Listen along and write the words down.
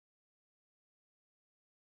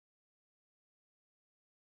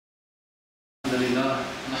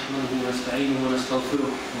ونستعينه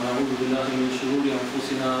ونستغفره ونعوذ بالله من شرور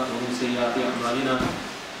أنفسنا ومن سيئات أعمالنا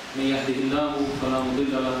من يهده الله فلا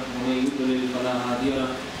مضل له ومن يضلل فلا هادي له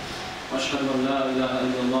وأشهد أن لا إله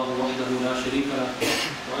إلا الله وحده لا شريك له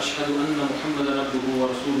وأشهد أن محمدا عبده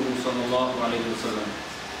ورسوله صلى الله عليه وسلم.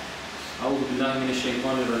 أعوذ بالله من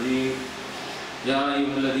الشيطان الرجيم. يا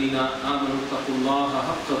أيها الذين آمنوا اتقوا الله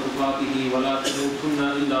حق تقاته ولا تموتن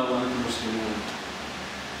إلا وأنتم مسلمون.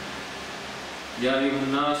 يا أيها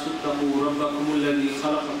الناس اتقوا ربكم الذي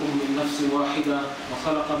خلقكم من نفس واحدة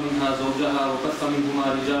وخلق منها زوجها وبث منهما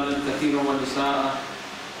رجالا كثيرا ونساء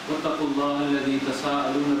واتقوا الله الذي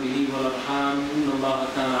تساءلون به والأرحام إن الله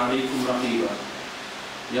كان عليكم رقيبا.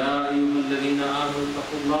 يا أيها الذين آمنوا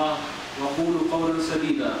اتقوا الله وقولوا قولا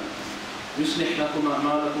سديدا يصلح لكم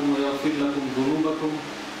أعمالكم ويغفر لكم ذنوبكم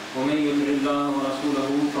ومن يطع الله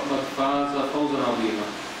ورسوله فقد فاز فوزا عظيما.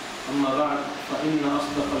 أما بعد فإن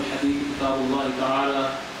أصدق الحديث كتاب الله تعالى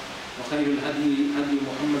وخير الهدي هدي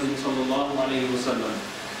محمد صلى الله عليه وسلم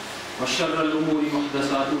وشر الأمور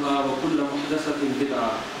محدثاتها وكل محدثة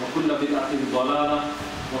بدعة وكل بدعة ضلالة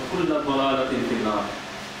وكل ضلالة في النار.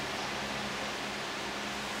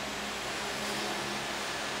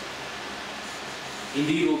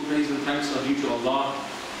 Indeed, all praise and thanks are due to Allah.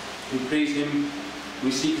 We praise Him,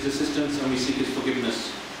 we seek His assistance and we seek His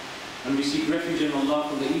forgiveness. And we seek refuge in Allah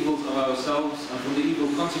from the evils of ourselves and from the evil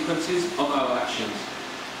consequences of our actions.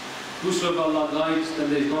 Whosoever Allah guides, then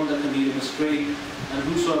there is none that can lead him astray. And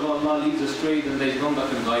whosoever Allah leads astray, then there is none that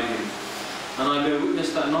can guide him. And I bear witness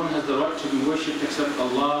that none has the right to be worshipped except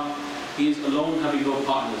Allah. He is alone, having no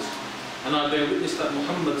partners. And I bear witness that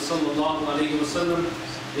Muhammad sallallahu alayhi wa sallam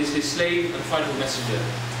is his slave and final messenger.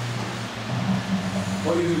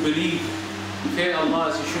 All you who believe, fear Allah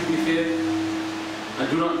as He should be feared, and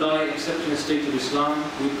do not die except in a state of Islam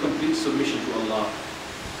with complete submission to Allah.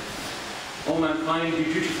 O mankind, be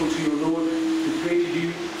dutiful to your Lord, who created you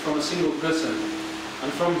from a single person, and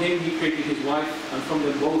from him He created his wife, and from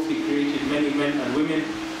them both He created many men and women,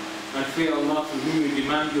 and fear Allah from whom you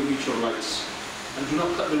demand your mutual rights. And do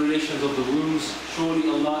not cut the relations of the wombs, surely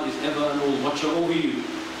Allah is ever and all watcher over you.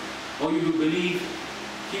 O you who believe,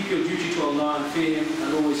 keep your duty to Allah and fear Him,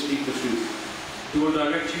 and always speak the truth. He will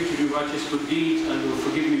direct you to do righteous good deeds and will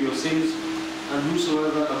forgive you your sins. And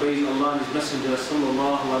whosoever obeys Allah and His Messenger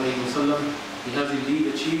sallallahu alayhi wa sallam, he has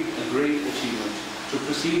indeed achieved a great achievement. To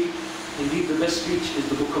proceed, indeed the best speech is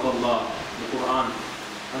the Book of Allah, the Quran.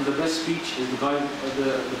 And the best speech is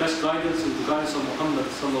the best guidance is the guidance of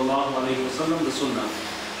Muhammad sallallahu alayhi wa sallam, the Sunnah.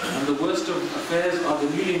 And the worst of affairs are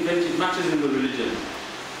the newly invented matters in the religion.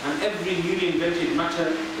 And every newly invented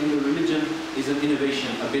matter in the religion is an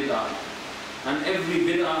innovation, a bid'ah. And every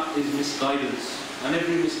bid'ah is misguidance, and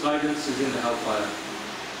every misguidance is in the hellfire.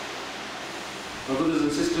 My brothers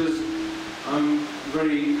and sisters, I'm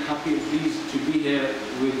very happy and pleased to be here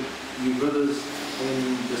with you brothers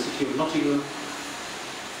in the city of Nottingham,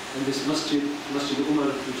 in this masjid, Masjid Umar,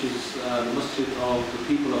 which is the masjid of the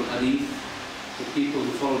people of Hadith, the people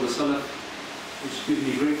who follow the Salaf, which gives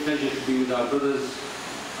me great pleasure to be with our brothers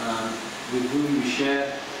with whom we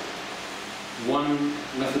share one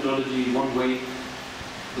methodology, one way,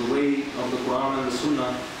 the way of the Quran and the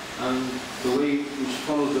Sunnah, and the way which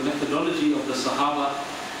follows the methodology of the Sahaba,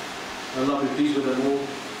 Allah be pleased with them all,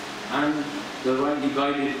 and the rightly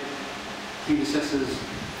guided predecessors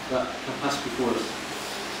that have passed before us.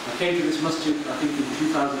 I came to this masjid, I think in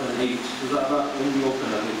 2008, was that about when we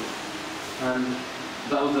opened, I think, and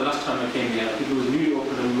that was the last time I came here. I think it was newly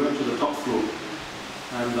opened and we went to the top floor,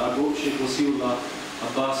 and I brought Sheikh Wasiullah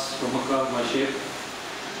Abbas from Makkah, my Sheikh,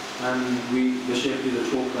 and the Sheikh did a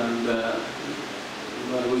talk, and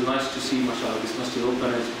it was nice to see, mashallah, this masjid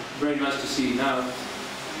open. It's very nice to see now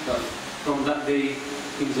that from that day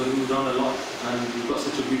things have moved on a lot, and we've got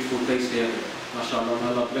such a beautiful place here, mashallah. May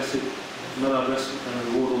Allah bless it, may Allah bless and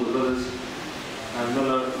reward all the brothers, and may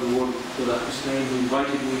Allah reward Aqib Hussein who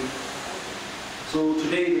invited me. So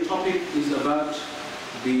today the topic is about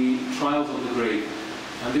the trials of the grave.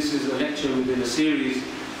 And this is a lecture within a series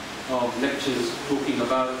of lectures talking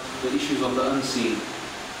about the issues of the unseen.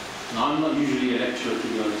 Now, I'm not usually a lecturer, to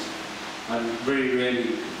be honest. I very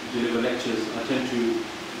rarely deliver lectures. I tend to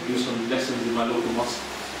do some lessons in my local mosque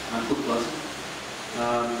and khutbahs.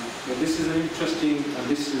 But this is an interesting and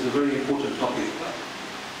this is a very important topic.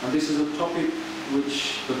 And this is a topic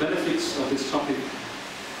which the benefits of this topic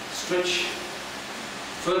stretch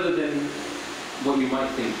further than what you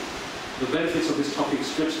might think. The benefits of this topic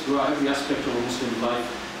stretch throughout every aspect of a Muslim's life,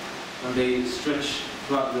 and they stretch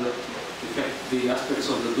throughout the aspects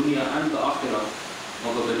of the dunya and the akhirah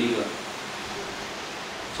of a believer.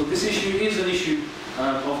 So this issue is an issue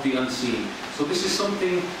of the unseen. So this is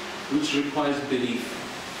something which requires belief.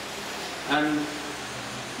 And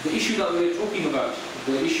the issue that we're talking about,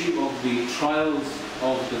 the issue of the trials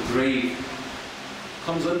of the grave,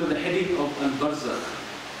 comes under the heading of al-barzakh.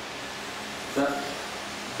 That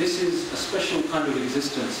this is a special kind of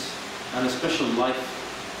existence and a special life.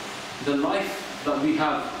 The life that we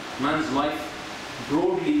have, man's life,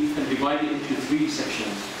 broadly you can divide it into 3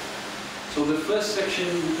 sections. So the first section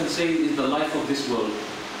you can say is the life of this world.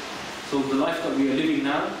 So the life that we are living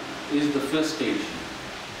now is the first stage.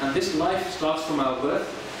 And this life starts from our birth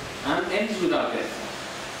and ends with our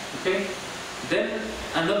death. Okay? Then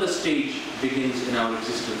another stage begins in our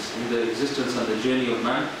existence, in the existence and the journey of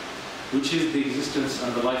man, which is the existence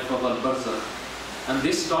and the life of al-barzakh. And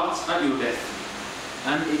this starts at your death.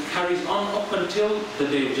 And it carries on up until the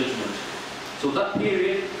Day of Judgment. So that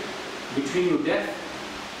period between your death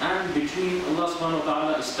and between Allah subhanahu wa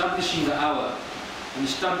ta'ala establishing the hour and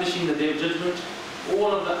establishing the Day of Judgment,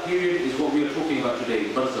 all of that period is what we are talking about today,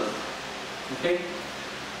 barzakh. Okay?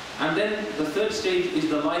 And then the third stage is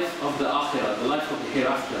the life of the akhirah, the life of the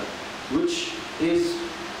hereafter, which is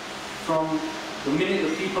from the minute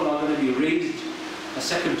the people are going to be raised a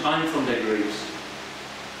second time from their graves,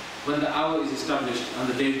 when the hour is established and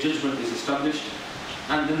the Day of Judgment is established,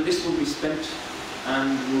 and then this will be spent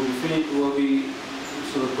and will be finished, will be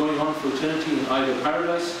sort of going on for eternity in either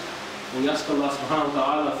paradise, we ask Allah subhanahu wa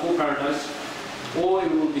ta'ala for paradise, or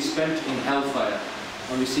it will be spent in hellfire,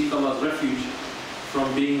 and we seek Allah's refuge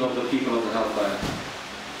from being of the people of the hellfire.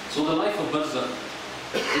 So the life of barzakh,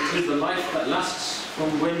 it is the life that lasts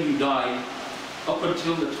from when you die up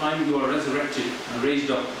until the time you are resurrected and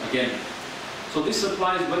raised up again. So this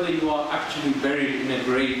applies whether you are actually buried in a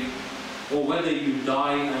grave, or whether you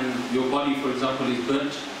die and your body, for example, is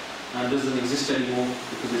burnt and doesn't exist anymore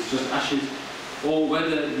because it's just ashes, or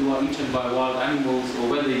whether you are eaten by wild animals, or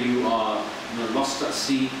whether you are lost at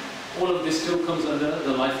sea. All of this still comes under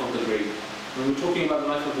the life of the grave. When we're talking about the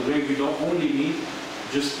life of the grave, we don't only mean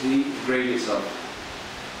just the grave itself.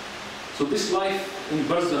 So this life in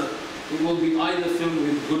barzakh, it will be either filled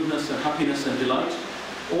with goodness and happiness and delight,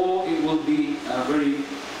 or it will be a very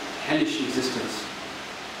hellish existence.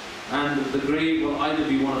 And the grave will either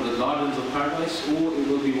be one of the gardens of paradise, or it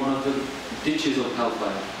will be one of the ditches of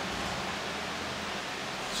hellfire.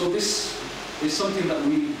 So this is something that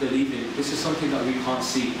we believe in. This is something that we can't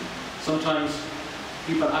see. Sometimes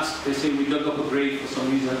people ask, they say, we dug up a grave for some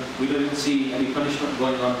reason, we didn't see any punishment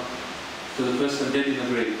going on to the person dead in the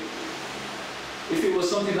grave. If it was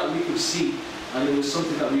something that we could see, and it was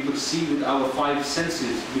something that we could see with our 5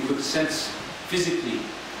 senses, we could sense physically,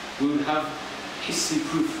 we would have hissi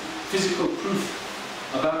proof, physical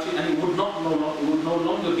proof about it, and it would no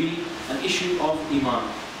longer be an issue of iman.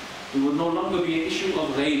 It would no longer be an issue of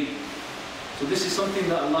ghaib. So this is something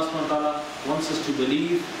that Allah subhanahu wa ta'ala wants us to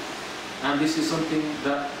believe, and this is something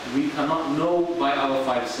that we cannot know by our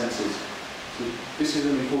 5 senses. So this is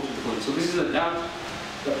an important point. So this is a doubt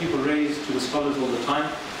that people raise to the scholars all the time,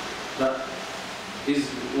 that is,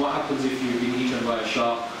 what happens if you've been eaten by a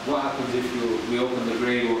shark? What happens if we open the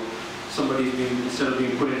grave, or somebody's been, instead of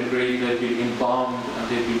being put in a grave, they've been embalmed and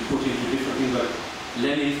they've been put into different things. Like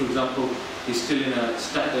Lenin, for example, is still in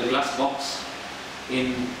a glass box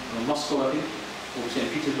in Moscow, I think, or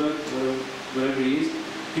St. Petersburg, wherever he is.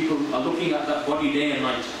 People are looking at that body day and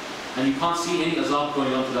night, and you can't see any azab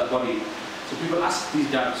going on to that body. So people ask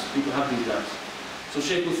these doubts, people have these doubts. So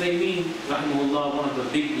Shaykh Hussein, rahimahullah, one of the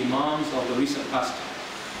big imams of the recent past,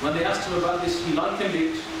 when they asked him about this, he likened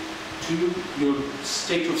it to your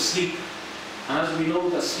state of sleep. And as we know,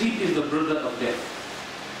 that sleep is the brother of death.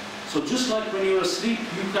 So just like when you're asleep,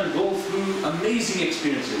 you can go through amazing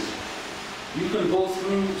experiences. You can go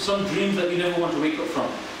through some dreams that you never want to wake up from.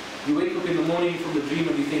 You wake up in the morning from the dream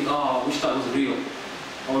and you think, I wish that was real.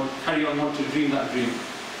 Or carry on want to dream that dream.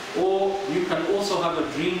 Or you can also have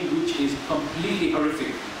a dream which is completely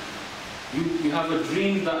horrific. You have a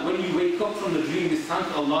dream that when you wake up from the dream, you thank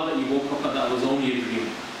Allah that you woke up and that was only a dream.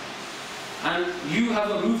 And you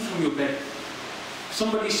haven't moved from your bed.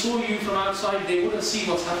 Somebody saw you from outside, they wouldn't see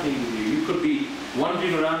what's happening with you. You could be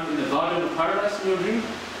wandering around in the garden of paradise in your dream,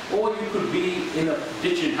 or you could be in a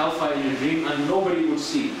ditch in hellfire in your dream and nobody would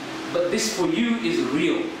see. But this for you is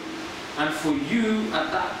real. And for you,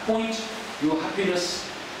 at that point, your happiness,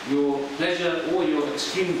 your pleasure, or your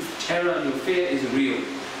extreme terror and your fear is real.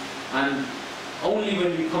 And only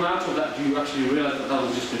when you come out of that do you actually realize that that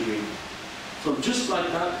was just a dream. So just like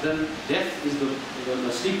that, then death is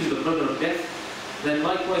the sleep is the brother of death. Then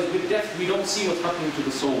likewise with death, we don't see what's happening to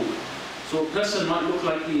the soul. So a person might look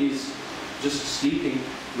like he is just sleeping,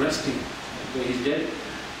 resting, where he's dead,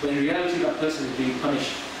 but in reality that person is being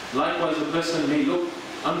punished. Likewise, a person may look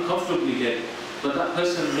uncomfortably dead, but that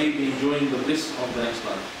person may be enjoying the bliss of the next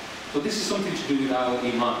life. So this is something to do with our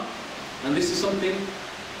iman. And this is something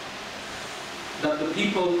that the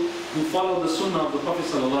people who follow the sunnah of the Prophet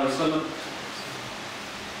ﷺ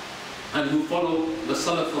and who follow the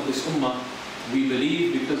salaf of this ummah, we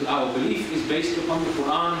believe, because our belief is based upon the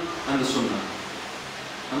Quran and the sunnah.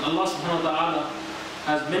 And Allah subhanahu wa ta'ala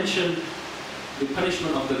has mentioned the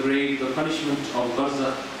punishment of the grave, the punishment of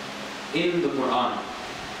barzakh in the Quran.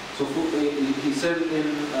 So he said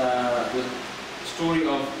in the story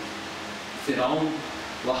of Fir'aun,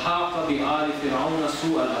 وَحَاقَ بِآلِ فِرْعَوْنَ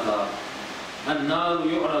سُوءَ الْعَذَابِ النَّارُ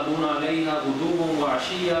يُعْرَضُونَ عَلَيْهَا غُدُوًّا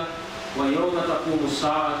وَعَشِيًّا وَيَوْمَ تَقُومُ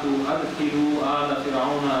السَّاعَةُ أَدْخِلُوا آلَ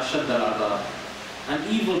فِرْعَوْنَ أَشَدَّ الْعَذَابِ. An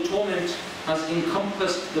evil torment has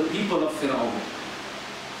encompassed the people of Fir'aun.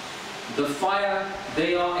 The fire,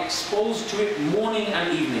 they are exposed to it morning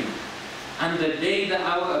and evening. And the day the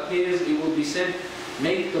hour appears, it will be said,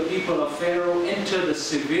 make the people of Pharaoh enter the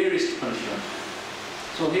severest punishment.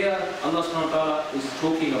 So here, Allah subhanahu wa ta'ala is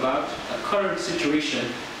talking about a current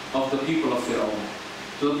situation of the people of Fir'aun.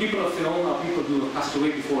 So the people of Fir'aun are people who have passed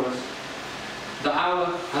away before us. The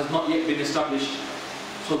hour has not yet been established.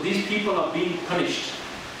 So these people are being punished.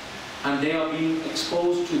 And they are being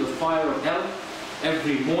exposed to the fire of hell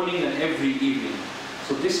every morning and every evening.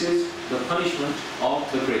 So this is the punishment of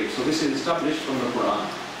the grave. So this is established from the Quran.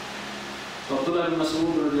 So Abdullah ibn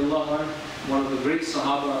Mas'ud radiallahu anhu, one of the great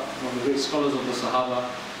Sahaba, one of the great scholars of the Sahaba,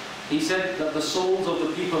 he said that the souls of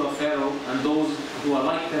the people of Pharaoh and those who are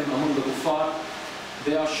like them among the kuffar,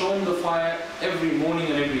 they are shown the fire every morning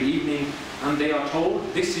and every evening, and they are told,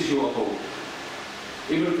 this is your abode.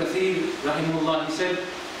 Ibn Kathir, rahimahullah, he said,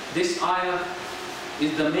 this ayah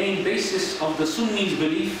is the main basis of the Sunnis'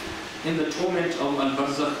 belief in the torment of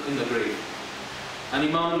al-barzakh in the grave. And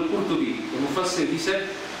Imam al-Qurtubi, the Mufassir, he said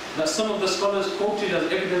that some of the scholars quoted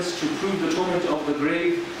as evidence to prove the torment of the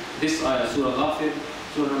grave this ayah, Surah Ghafir,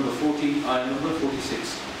 Surah number 40, ayah number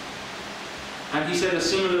 46. And he said a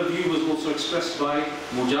similar view was also expressed by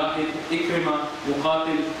Mujahid, Ikrimah,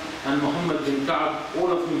 Muqatil, and Muhammad bin Ka'b,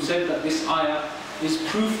 all of whom said that this ayah is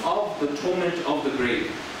proof of the torment of the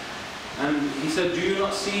grave. And he said, do you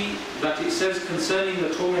not see that it says concerning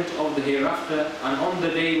the torment of the hereafter, and on the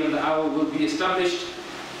day when the hour will be established,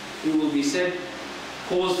 it will be said,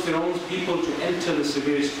 cause Pharaoh's people to enter the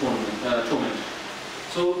severest torment.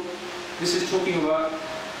 So this is talking about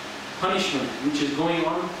punishment which is going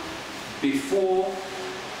on before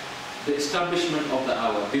the establishment of the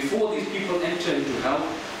hour. Before these people enter into hell,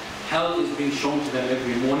 hell is being shown to them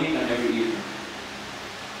every morning and every evening.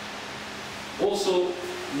 Also,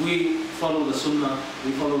 we follow the sunnah,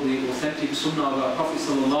 we follow the authentic sunnah of our Prophet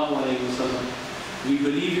sallallahu alaihi wasallam. We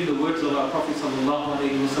believe in the words of our Prophet sallallahu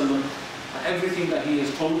alaihi wasallam. Everything that he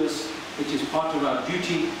has told us, it is part of our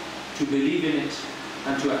duty to believe in it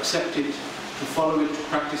and to accept it, to follow it, to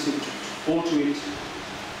practice it, to alter it.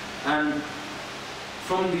 And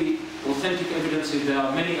from the authentic evidences, there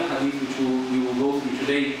are many hadith which we will go through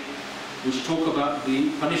today, which talk about the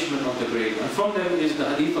punishment of the grave. And from them is the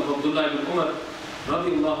hadith of Abdullah ibn Umar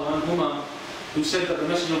radiallahu anhuma, who said that the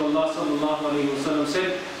Messenger of Allah sallallahu alayhi wa sallam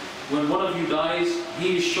said, when one of you dies,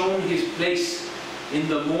 he is shown his place in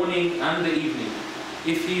the morning and the evening.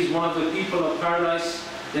 If he is one of the people of paradise,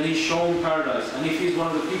 then he is shown paradise. And if he is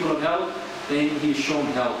one of the people of hell, then he is shown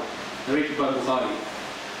hell. Narrated by Bukhari.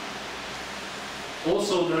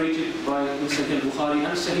 Also narrated by Sahih Bukhari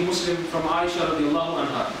and Sahih Muslim from Aisha radiallahu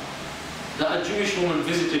anha, that a Jewish woman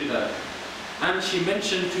visited her, and she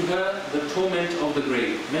mentioned to her the torment of the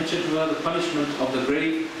grave, mentioned to her the punishment of the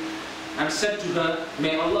grave, and said to her,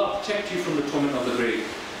 may Allah protect you from the torment of the grave.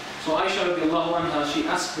 So Aisha radiallahu anha, she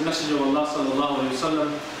asked the Messenger of Allah sallallahu alayhi wa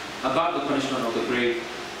sallam about the punishment of the grave,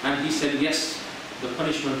 and he said, yes, the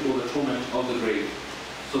punishment or the torment of the grave.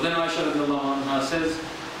 So then Aisha radiallahu anha says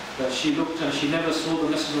that she looked and she never saw the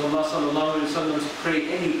Messenger of Allah sallallahu alayhi wa sallam pray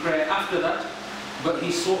any prayer after that, but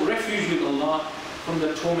he sought refuge with Allah from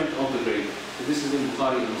the torment of the grave. So this is in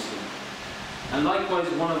Bukhari and Muslim. And likewise,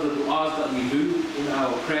 one of the du'as that we do in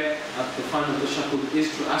our prayer at the final tashahhud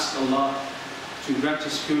is to ask Allah to grant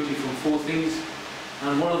us security from four things.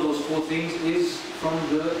 And one of those four things is from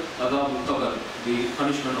the adab al-qabr, the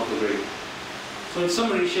punishment of the grave. So in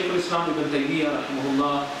summary, Shaykh al-Islam ibn Taymiyyah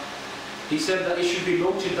rahimahullah, he said that it should be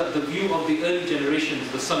noted that the view of the early generations,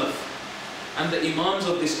 the Salaf, and the Imams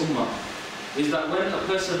of this Ummah, is that when a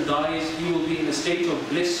person dies, he will be in a state of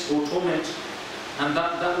bliss or torment, and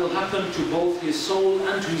that will happen to both his soul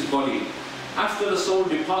and to his body. After the soul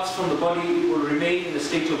departs from the body, it will remain in a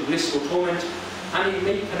state of bliss or torment, and it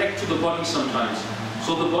may connect to the body sometimes.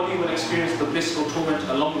 So the body will experience the bliss or torment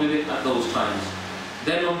along with it at those times.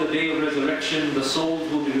 Then on the day of resurrection, the souls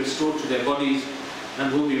will be restored to their bodies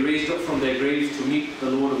and will be raised up from their graves to meet the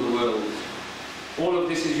Lord of the world. All of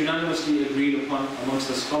this is unanimously agreed upon amongst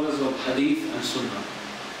the scholars of Hadith and Sunnah.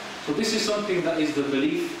 So this is something that is the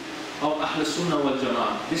belief of Ahl Sunnah wal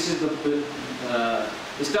Jama'ah. This is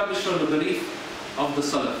established from the belief of the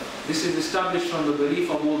Salaf. This is established from the belief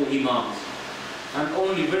of all the Imams. And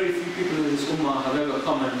only very few people in this Ummah have ever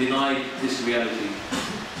come and denied this reality.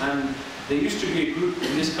 And there used to be a group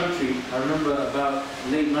in this country, I remember about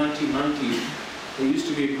late 1990s, there used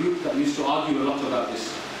to be a group that used to argue a lot about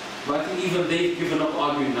this. But I think even they've given up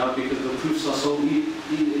arguing now because the proofs are so,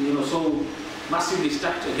 so massively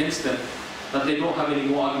stacked against them that they don't have any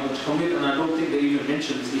more argument to come with, and I don't think they even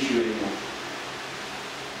mention this issue anymore.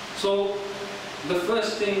 So the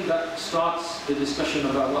first thing that starts the discussion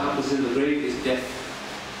about what happens in the grave is death.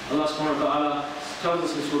 Allah subhanahu wa ta'ala tells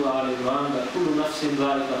us in Surah Al-Imran that kullu nafsin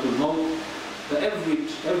dha'iqatul maut, that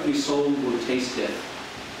every soul will taste death.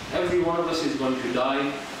 Every one of us is going to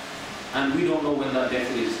die, and we don't know when that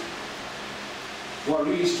death is. What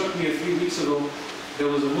really struck me a few weeks ago, there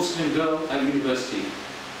was a Muslim girl at university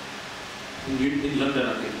in London,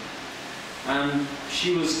 I think, and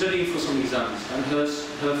she was studying for some exams, and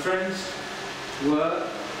her friends were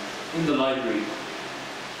in the library,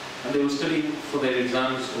 and they were studying for their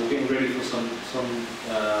exams or getting ready for some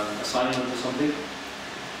assignment or something,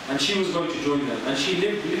 and she was going to join them, and she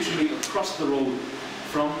lived literally across the road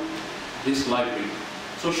from this library.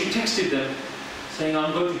 So she texted them saying,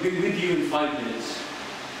 I'm going to be with you in 5 minutes.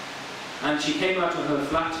 And she came out of her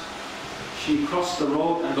flat, she crossed the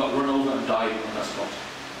road and got run over and died on that spot.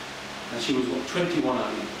 And she was, what, 21,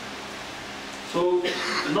 I think. So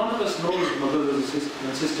none of us knows, my brothers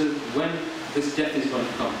and sisters, when this death is going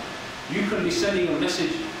to come. You can be sending a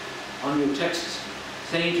message on your text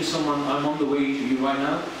saying to someone, I'm on the way to you right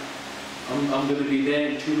now. I'm going to be there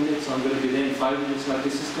in 2 minutes, I'm going to be there in 5 minutes, like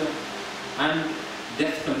this sister. And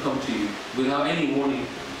death can come to you without any warning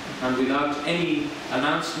and without any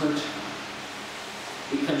announcement.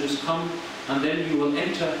 It can just come, and then you will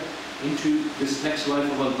enter into this next life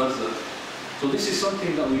of al-barzakh. So this is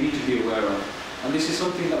something that we need to be aware of, and this is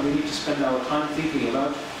something that we need to spend our time thinking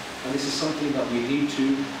about, and this is something that we need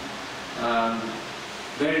to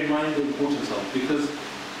bear in mind the importance of, because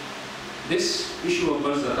this issue of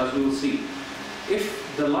barzakh, as we will see,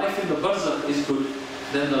 if the life in the barzakh is good,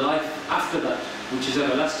 then the life after that, which is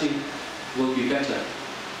everlasting, will be better.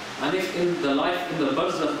 And if in the life in the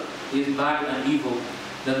barzakh is bad and evil,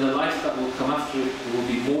 then the life that will come after it will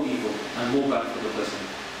be more evil and more bad for the person.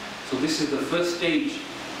 So this is the first stage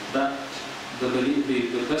that the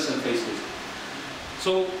person faces.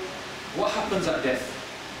 So what happens at death?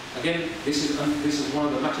 Again, this is one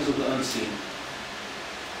of the matters of the unseen.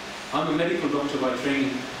 I'm a medical doctor by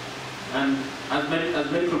training, and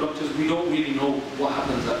as medical doctors, we don't really know what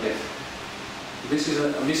happens at death. This is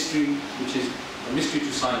a mystery, which is a mystery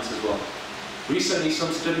to science as well. Recently,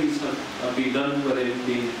 some studies have been done where they've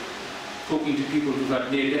been talking to people who've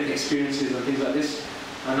had near-death experiences and things like this,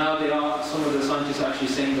 and now some of the scientists are actually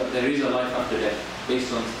saying that there is a life after death,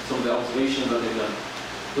 based on some of the observations that they've done.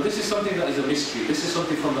 But this is something that is a mystery. This is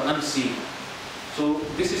something from the unseen. So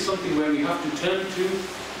this is something where we have to turn to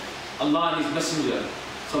Allah and His Messenger,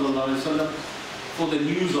 sallallahu alaihi wasallam, for the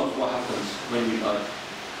news of what happens when we die.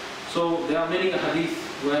 So there are many hadith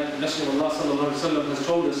where Messenger of Allah sallallahu alaihi wasallam has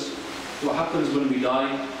told us what happens when we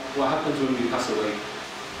die, what happens when we pass away.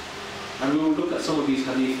 And we will look at some of these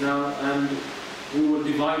hadith now, and we will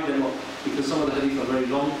divide them up, because some of the hadith are very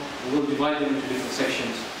long, and we'll divide them into different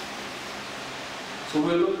sections. So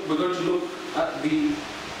we're going to look at the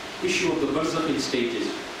issue of the barzakh in stages.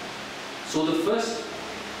 So the first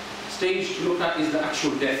stage to look at is the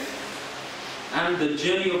actual death, and the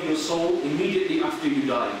journey of your soul immediately after you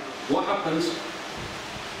die. What happens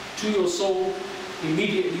to your soul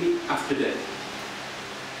immediately after death?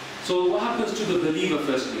 So what happens to the believer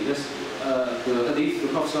firstly? The hadith, the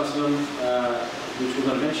Prophet which we're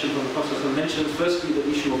going to mention from the Prophet mentions firstly the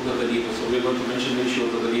issue of the believer. So we're going to mention the issue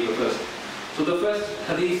of the believer first. So the first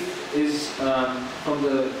hadith is from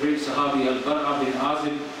the great Sahabi Al-Bara bin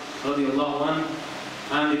Azib radiallahu anhu,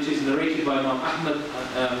 and it is narrated by Imam Ahmad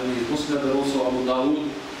in his Musnad, and also Abu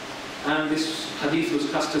Dawood. And this hadith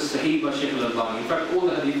was cast as Sahih by Shaykh Al-Albani. In fact, all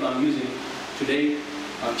the hadith I'm using today,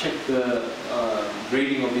 I've checked the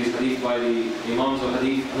grading of these hadith by the Imams of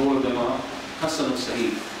hadith, and all of them are Hasan or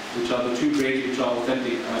Sahih, which are the two grades which are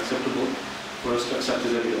authentic and acceptable for us to accept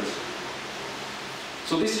as evidence.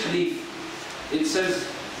 So this hadith, it says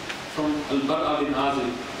from Al-Bara bin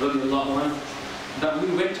Azib radiallahu anhu, that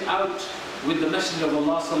we went out with the Messenger of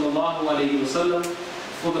Allah sallallahu alayhi wasallam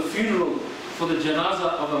for the funeral for the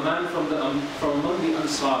janazah of a man from among the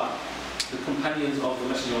Ansar, the companions of the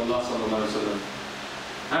Messenger of Allah sallallahu alaihi wasallam.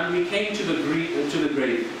 And we came to the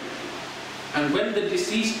grave. And when the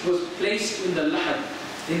deceased was placed in the lahad,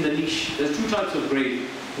 in the niche, there's two types of grave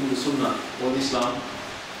in the Sunnah or in Islam.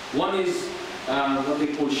 One is what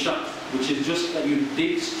they call shaq, which is just that you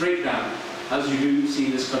dig straight down, as you do see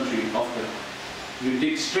in this country often. You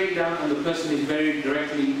dig straight down and the person is buried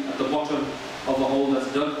directly at the bottom of a hole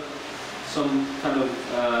that's dug. Some kind of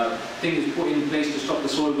thing is put in place to stop the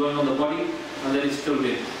soil going on the body, and then it's filled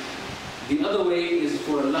in. The other way is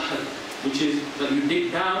for a lahad, which is that you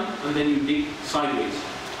dig down and then you dig sideways.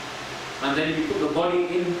 And then you put the body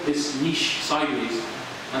in this niche sideways,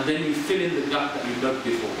 and then you fill in the gap that you dug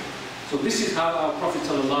before. So this is how our Prophet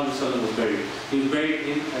ﷺ was buried. He was buried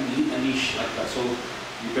in a niche like that. So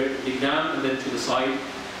you dig down and then to the side,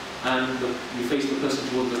 and you face the person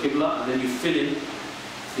towards the Qibla, and then you fill in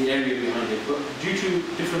the area behind it. But due to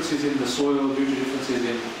differences in the soil, due to differences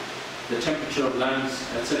in the temperature of lands,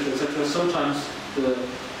 etc., etc., sometimes the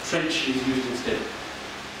trench is used instead.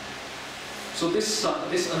 So this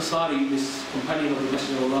Ansari, this companion of the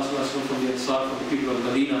Messenger of Allah from the Ansar, from the people of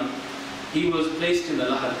Medina, he was placed in the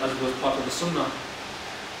lahad as was part of the Sunnah.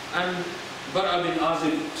 And Bara bin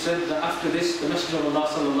Azib said that after this, the Messenger of Allah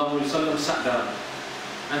sallallahu alaihi wasallam sat down,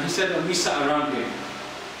 and he said, and we sat around him.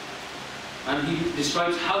 And he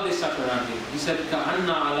describes how they sat around him. He said, كَأَنَّ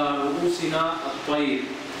عَلَى رُؤُوسِنَا الطَّيْرِ,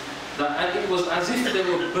 that it was as if there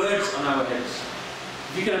were birds on our heads.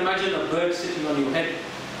 If you can imagine a bird sitting on your head,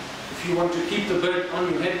 if you want to keep the bird on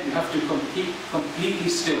your head, you have to keep completely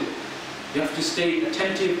still. You have to stay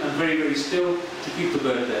attentive and very, very still to keep the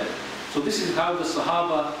bird there. So this is how the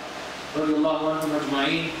Sahaba radiallahu anhum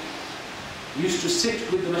ajma'een used to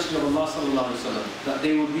sit with the Messenger of Allah sallallahu alaihi wasallam, that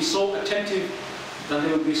they would be so attentive, that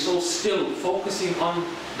they would be so still, focusing on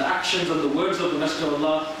the actions and the words of the Messenger of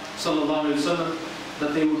Allah sallallahu alaihi wasallam,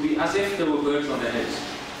 that they would be as if there were birds on their heads.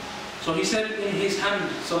 So he said in his hand,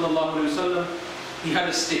 sallallahu alaihi wasallam, he had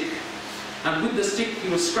a stick, and with the stick he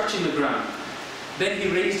was scratching the ground. Then he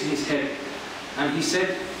raised his head and he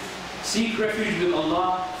said, "Seek refuge with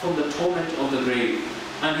Allah from the torment of the grave."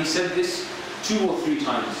 And he said this 2 or 3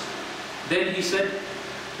 times. Then he said,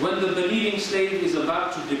 when the believing slave is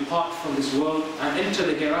about to depart from this world and enter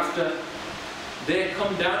the hereafter, there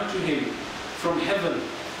come down to him from heaven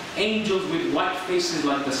angels with white faces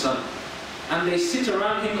like the sun, and they sit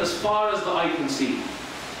around him as far as the eye can see.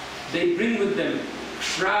 They bring with them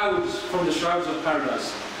shrouds from the shrouds of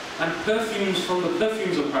paradise and perfumes from the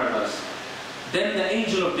perfumes of paradise. Then the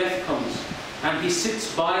angel of death comes and he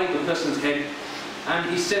sits by the person's head and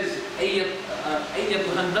he says,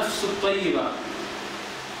 أَيَّتُهَا النَّفْسُ الطَّيِّبَةُ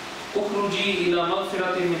أُخْرُجِي إِلَى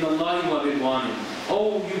مَغْفِرَةٍ مِّنَ اللَّهِ وَرِضْوَانٍ.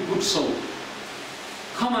 Oh, you good soul,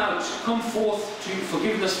 come out, come forth to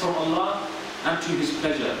forgiveness from Allah and to His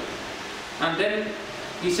pleasure. And then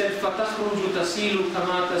he said, فَتَخْرُجُ تَسِيلُ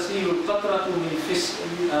كَمَا تَسِيلُ الْقَطْرَةُ مِنْ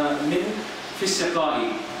فِي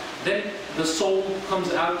السِّقَاءِ. Then the soul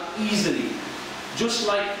comes out easily, just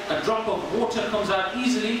like a drop of water comes out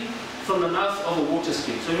easily from the mouth of a water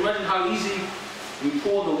skin. So imagine how easy we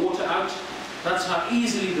pour the water out. That's how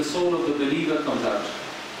easily the soul of the believer comes out.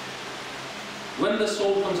 When the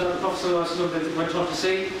soul comes out, the Prophet ﷺ went on to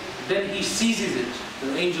say, then he seizes it.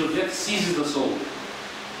 The angel of death seizes the soul.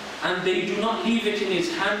 And they do not leave it in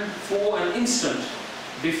his hand for an instant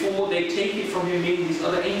before they take it from him, meaning these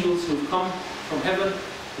other angels who have come from heaven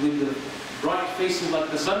with the bright faces like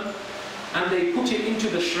the sun, and they put it into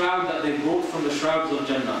the shroud that they brought from the shrouds of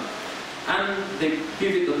Jannah. And they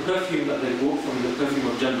give it the perfume that they brought from the perfume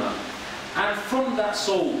of Jannah. And from that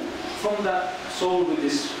soul with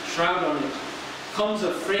this shroud on it, comes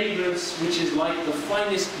a fragrance which is like the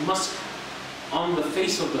finest musk on the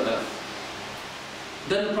face of the earth.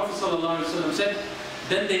 Then the Prophet ﷺ said,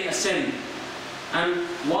 then they ascend. And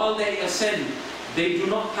while they ascend, they do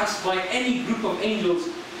not pass by any group of angels,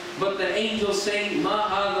 but the angels say, مَا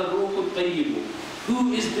هَذَا الرُّوحُ الطَّيِّبُ.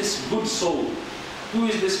 Who is this good soul? Who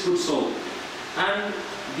is this good soul? And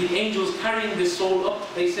the angels carrying this soul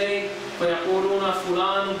up, they say, فَيَقُولُونَ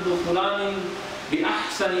فُلَانُ بْنُ فُلَانٍ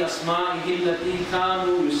بِأَحْسَنِ أَسْمَائِهِ الَّتِي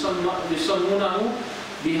كَانُوا يُسَمُّونَهُ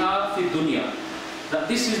بِهَا فِي الدُّنْيَا. That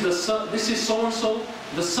this is so-and-so,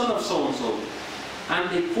 the son of so-and-so. And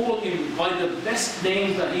they call him by the best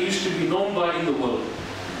name that he used to be known by in the world,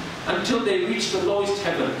 until they reach the lowest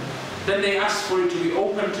heaven. Then they ask for it to be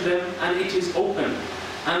opened to them, and it is open.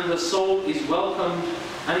 And the soul is welcomed,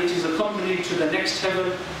 and it is accompanied to the next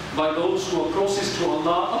heaven by those who are closest to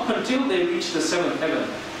Allah, up until they reach the 7th heaven.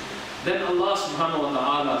 Then Allah subhanahu wa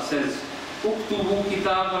ta'ala says, اُكْتُبُوا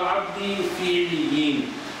كِتَابَ عَبْدِي فِي عِلِّيِّينَ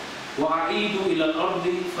وَأَعِيدُوا إِلَى الْأَرْضِ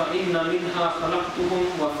فَإِنَّ مِنْهَا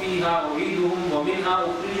خَلَقْتُهُمْ وَفِيهَا أُعِيدُهُمْ وَمِنْهَا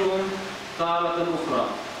أُخْرِجُهُمْ تَارَةً أُخْرَى.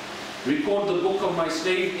 Record the book of my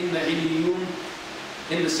slave in the Illiyun,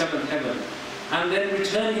 in the seventh heaven, and then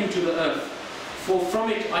return him to the earth. For from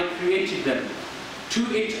it I created them,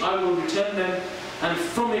 to it I will return them, and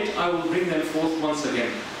from it I will bring them forth once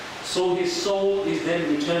again. So his soul is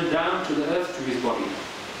then returned down to the earth to his body.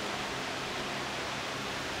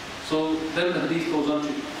 So then the hadith goes on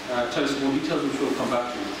to tell us more details, which we'll come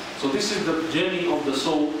back to. So this is the journey of the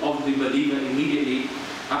soul of the believer immediately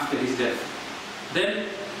after his death. Then,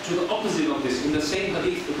 to the opposite of this, in the same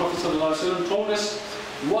hadith, the Prophet ﷺ told us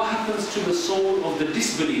what happens to the soul of the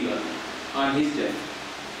disbeliever on his death.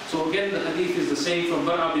 So again, the hadith is the same from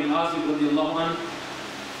Bara bin Azib radiallahu anhu,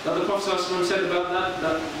 that the Prophet ﷺ said about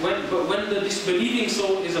that when the disbelieving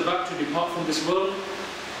soul is about to depart from this world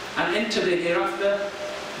and enter the hereafter,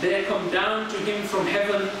 there come down to him from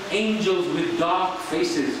heaven angels with dark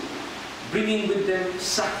faces, bringing with them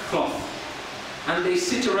sackcloth, and they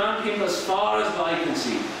sit around him as far as the eye can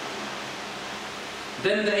see.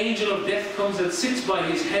 Then the angel of death comes and sits by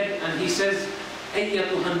his head, and he says,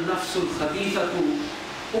 أَيَّتُهَا النَّفْسُ الْخَبِيثَةُ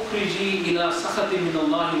أُخْرِجِي إِلَى سَخَطٍ مِّنَ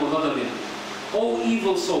اللَّهِ وَغَضَبٍ. O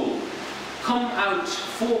evil soul,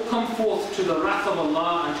 come forth to the wrath of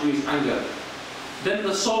Allah and to His anger. Then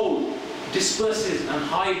the soul disperses and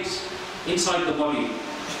hides inside the body,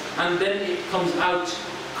 and then it comes out,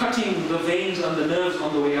 cutting the veins and the nerves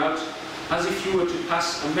on the way out, as if you were to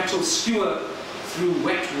pass a metal skewer through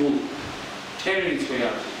wet wool, tearing its way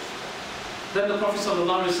out. Then the Prophet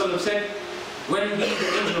ﷺ said, when the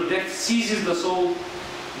angel of death seizes the soul,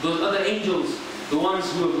 those other angels, the ones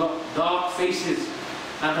who have got dark faces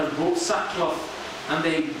and have brought sackcloth, and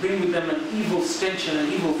they bring with them an evil stench and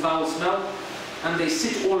an evil foul smell, and they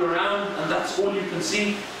sit all around, and that's all you can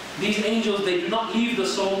see. These angels, they do not leave the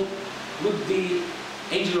soul with the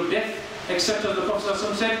angel of death, except, as the Prophet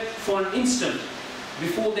ﷺ said, for an instant,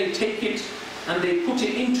 before they take it and they put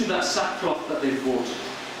it into that sackcloth that they've brought.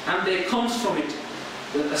 And there comes from it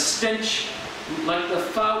a stench, like the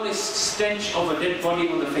foulest stench of a dead body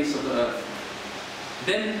on the face of the earth.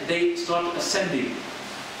 Then they start ascending,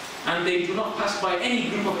 and they do not pass by any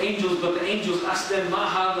group of angels, but the angels ask them, مَا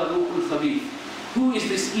هَذَا رُوحُ الْخَبِيثِ, who is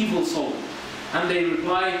this evil soul? And they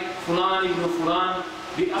reply, فُلَانِ ibn فُلَانِ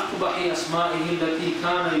بِأَقْبَحِ أَسْمَائِهِ الَّتِي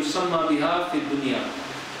كَانَ يُسَمَّى بِهَا فِي الدُّنْيَا.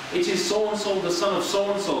 It is so-and-so, the son of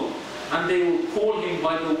so-and-so, and they will call him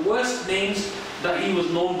by the worst names that he was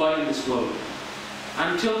known by in this world,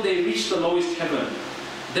 until they reach the lowest heaven.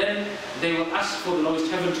 Then they will ask for the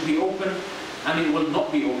lowest heaven to be open, and it will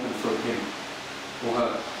not be open for him or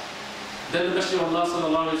her. Then the Messenger of Allah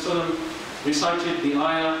sallallahu alaihi wasallam recited the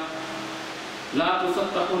ayah, لا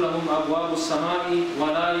تفتح لهم أبواب السماء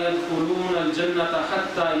ولا يدخلون الجنة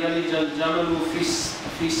حتى يلج الجمل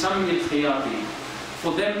في سم الخياط.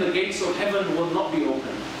 For them the gates of heaven will not be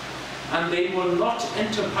open, and they will not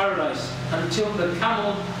enter paradise until the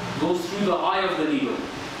camel goes through the eye of the needle.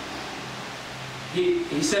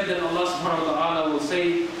 He said that Allah subhanahu wa ta'ala will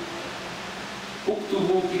say,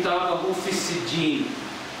 اكتبوا كتابه في السجين,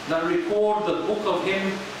 that record the book of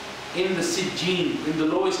him in the sijjeen, in the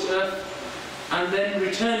lowest earth, and then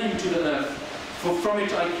return him to the earth. For from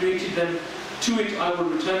it I created them, to it I will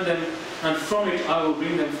return them, and from it I will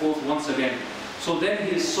bring them forth once again. So then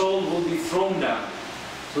his soul will be thrown down.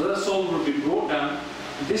 So that soul will be brought down.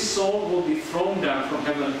 This soul will be thrown down from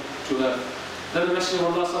heaven to earth. Then the Messenger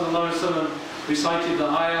of Allah sallallahu alaihi wasallam recited the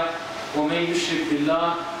ayah, وَمَن يُشْرِكْ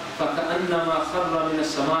بِاللَّهِ فَكَأَنَّمَا خَرَّ مِنَ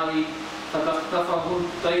السَّمَاءِ فَتَخْطَفَهُ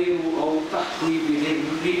الطَّيْرُ أَوْ تَهْوِي بِهِ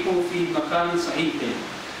الرِّيحُ فِي مَكَانٍ سَحِيقٍ.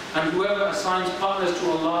 And whoever assigns partners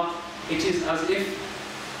to Allah, it is as if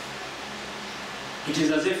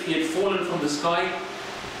he had fallen from the sky,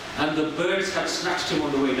 and the birds had snatched him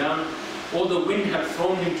on the way down, or the wind had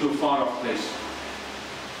thrown him to a far-off place.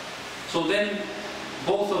 So then,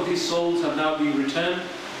 both of these souls have now been returned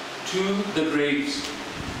to the graves.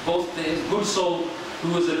 Both the good soul,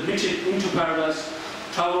 who was admitted into paradise,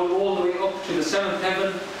 traveled all the way up to the seventh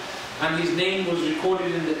heaven, and his name was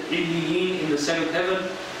recorded in the Illiyyin, in the seventh heaven,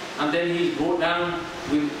 and then he is brought down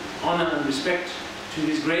with honor and respect to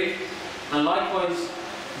his grave. And likewise,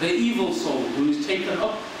 the evil soul, who is taken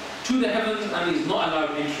up to the heavens and is not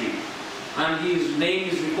allowed entry, and his name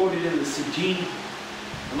is recorded in the Sijjeen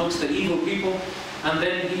amongst the evil people, and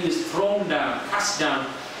then he is thrown down, cast down,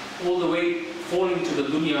 all the way falling to the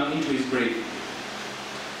dunya, into his grave.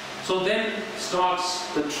 So then starts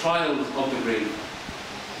the trials of the grave.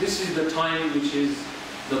 This is the time which is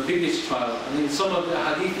the biggest trial, and in some of the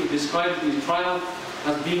hadith it describes the trial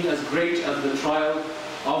as being as great as the trial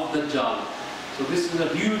of Dajjal. So this is a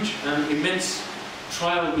huge and immense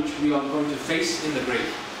trial which we are going to face in the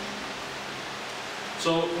grave.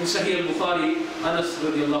 So in Sahih al-Bukhari, Anas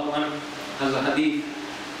radiallahu anhu has a hadith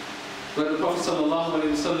where the Prophet sallallahu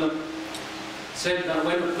alaihi wasallam said that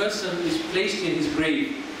when a person is placed in his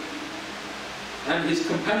grave and his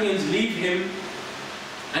companions leave him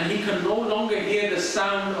and he can no longer hear the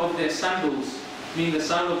sound of their sandals, meaning the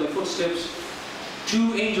sound of their footsteps,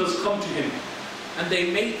 two angels come to him and they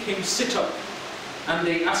make him sit up and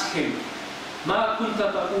they ask him, مَا كُنْتَ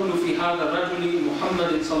تَقُولُ فِي هَذَا الرَّجُلِ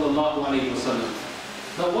مُحَمَّدٍ صَلَّى اللَّهُ عَلَيْهِ وَسَلَّمَ.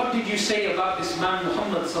 Now what did you say about this man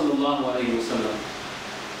Muhammad sallallahu alayhi wa sallam?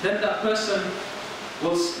 Then that person,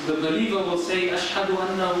 the believer will say, أَشْهَدُ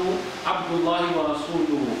أَنَّهُ عَبْدُ اللَّهِ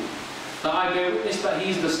وَرَسُولُهُ. That I bear witness that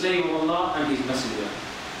he is the slave of Allah and his messenger.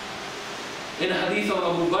 In a hadith of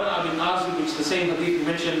Abu Bar'a bin Azib, which is the same hadith we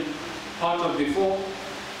mentioned part of before,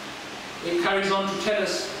 it carries on to tell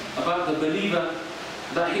us about the believer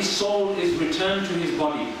that his soul is returned to his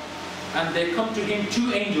body. And there come to him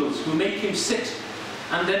two angels who make him sit.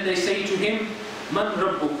 And then they say to him, Man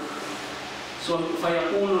Rabbuk? So,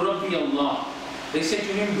 فَيَقُولُ رَبِّيَ اللَّهِ. They say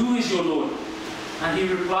to him, who is your Lord? And he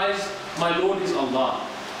replies, my Lord is Allah.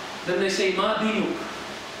 Then they say, مَا دِينُك?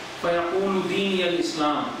 فَيَقُولُ دِينِيَ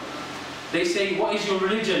الْإِسْلَامِ. They say, what is your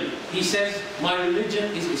religion? He says, my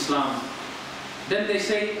religion is Islam. Then they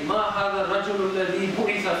say, مَا هَذَا الرَّجُلُ الَّذِي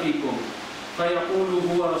بُعِثَ فِيكُمْ? فَيَقُولُ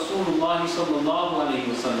هُوَ رَسُولُ اللَّهِ صَلَّى اللَّهُ عَلَيْهِ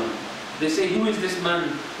وَسَلَّمَ. They say, who is this man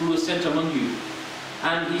who was sent among you?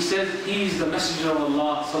 And he says, he is the messenger of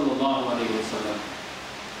Allah sallallahu alayhi wa sallam.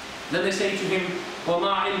 Then they say to him,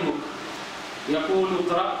 وَمَا عِلْمُكَ? يَقُولُ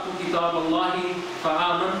قَرَأْتُ كِتَابَ اللَّهِ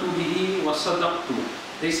فَآمَنْتُ بِهِ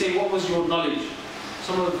وَصَدَقْتُ. They say, what was your knowledge?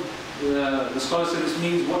 Some of the scholars say this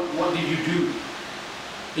means, what did you do?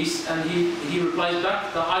 He replies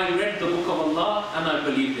back that I read the book of Allah and I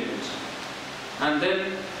believed in it. And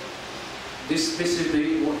then this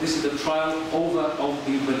is the trial over of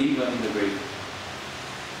the believer in the grave.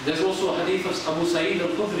 There's also a hadith of Abu Sa'id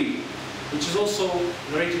al-Khudri, which is also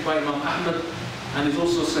narrated by Imam Ahmad and is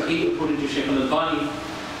also Sahih according to Shaykh al-Albani,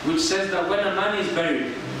 which says that when a man is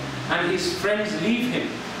buried and his friends leave him,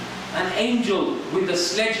 an angel with a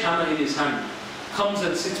sledgehammer in his hand comes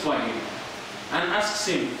and sits by him and asks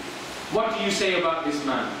him, what do you say about this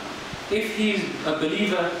man? If he is a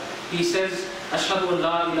believer, he says, Ashhadu an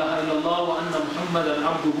la ilaha illallah wa anna Muhammadan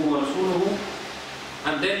abduhu wa rasuluhu.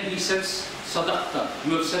 And then he says, Sadaqta,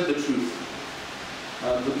 you have said the truth.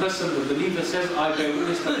 The believer says, I bear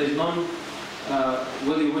witness that there is none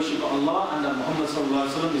worthy of worship but Allah and that Muhammad sallallahu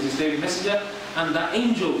alaihi wasallam is his saving messenger. And that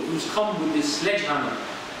angel who's come with this sledgehammer,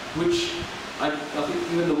 which I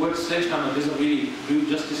think even the word sledgehammer doesn't really do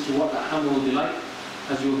justice to what that hammer will be like,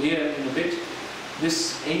 as you'll hear in a bit.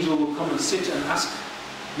 This angel will come and sit and ask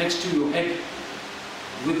next to your head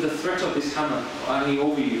with the threat of this hammer hanging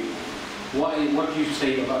over you. What do you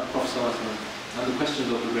say about the Prophet ﷺ and the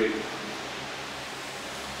questions of the grave?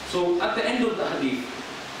 So at the end of the hadith,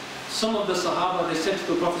 some of the Sahaba, they said to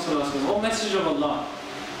the Prophet ﷺ, O Messenger of Allah,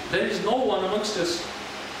 there is no one amongst us,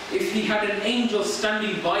 if he had an angel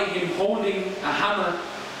standing by him holding a hammer,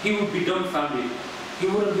 he would be dumbfounded. He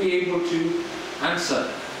wouldn't be able to answer.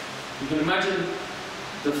 You can imagine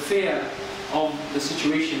the fear of the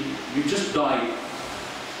situation. You just died.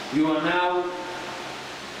 You are now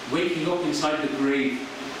waking up inside the grave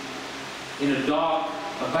in a dark,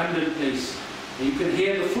 abandoned place. And you can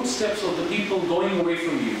hear the footsteps of the people going away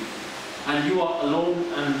from you. And you are alone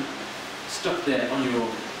and stuck there on your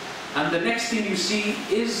own. And the next thing you see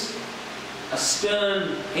is a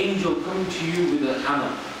stern angel coming to you with a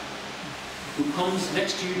hammer, who comes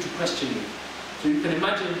next to you to question you. So you can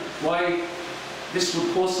imagine why this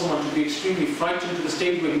would cause someone to be extremely frightened to the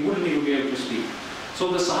stage where he wouldn't even be able to speak.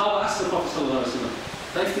 So the Sahaba asked the Prophet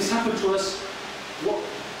ﷺ, that if this happened to us,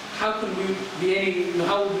 how would we be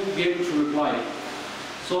able to reply?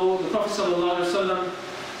 So the Prophet ﷺ,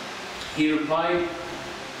 he replied,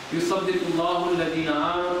 يُثَبِّتُ اللَّهُ الَّذِينَ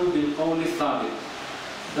آمَنُوا بِالْقَوْلِ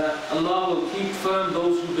الثَّابِتِ. That Allah will keep firm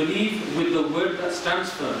those who believe with the word that stands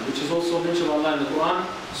firm, which is also mentioned by Allah in the Quran,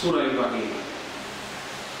 Surah Ibrahim.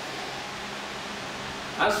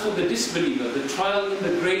 As for the disbeliever, the trial in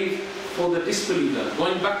the grave for the disbeliever,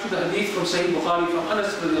 going back to the hadith from Sahih Bukhari from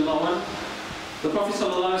Anas radiallahu anhu, the Prophet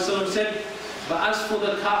ﷺ said, but as for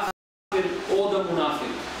the kafir or the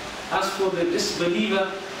munafiq, as for the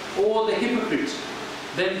disbeliever or the hypocrite,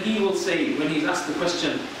 then he will say, when he's asked the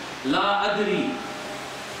question, La adri,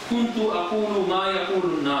 kuntu aqulu ma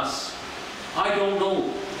yaqulu nas. I don't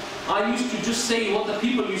know. I used to just say what the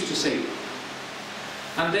people used to say.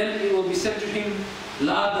 And then it will be said to him,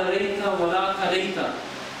 La darayta wa la tarayta.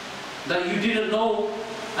 that you didn't know,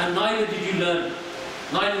 and neither did you learn,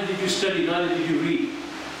 neither did you study, neither did you read.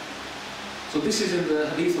 So this is in the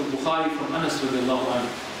hadith of Bukhari from Anas radiallahu anhu.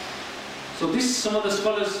 So this, some of the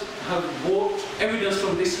scholars have brought evidence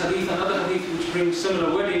from this hadith and other hadith which bring similar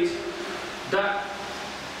wordings, that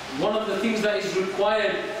one of the things that is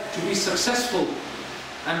required to be successful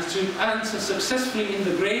and to answer successfully in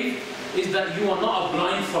the grave is that you are not a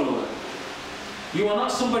blind follower. You are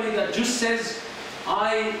not somebody that just says,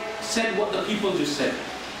 I said what the people just said.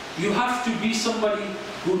 You have to be somebody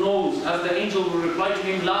who knows, as the angel will reply to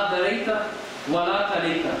him, La daraita wa la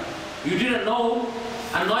talaita. You didn't know,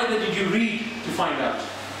 and neither did you read to find out.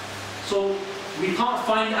 So we can't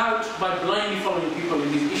find out by blindly following people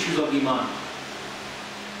in these issues of Iman.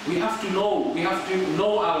 We have to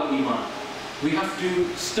know our Iman. We have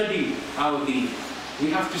to study our deen. We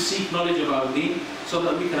have to seek knowledge of our deen so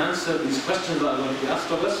that we can answer these questions that are going to be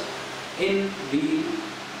asked of us in the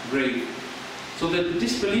grave. So the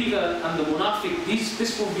disbeliever and the munafiq,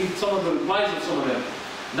 this will be some of the replies of some of them,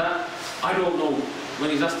 that I don't know. When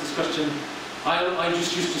he's asked this question, I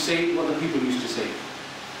just used to say what the people used to say.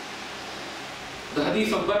 The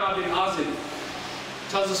hadith of Bara bin Azib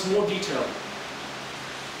tells us more detail.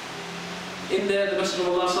 In there, the Messenger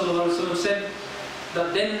of Allah sallallahu alaihi wasallam said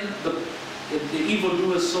that then the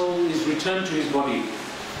evildoer's soul is returned to his body,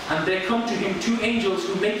 and there come to him two angels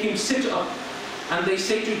who make him sit up, and they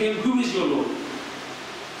say to him, who is your Lord?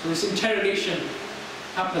 So this interrogation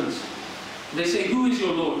happens. They say, who is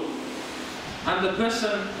your Lord? And the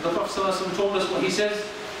person, the Prophet sallallahu alaihi wasallam told us what he says.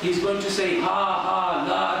 He's going to say, ha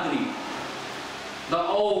la adri. That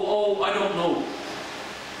oh, I don't know.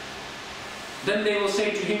 Then they will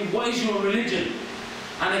say to him, what is your religion?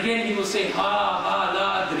 And again he will say, ha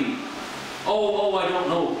la adri. Oh, I don't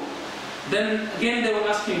know. Then again they will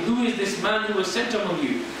ask him, who is this man who was sent among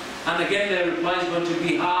you? And again their reply is going to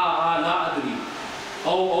be, ha la adri.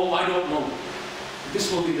 Oh, I don't know.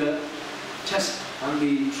 This will be the test and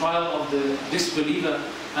the trial of the disbeliever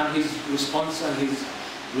and his response and his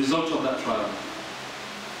result of that trial.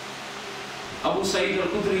 Abu Sa'id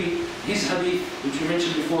al-Khudri, his hadith, which we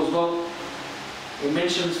mentioned before as well, it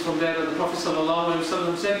mentions from there that the Prophet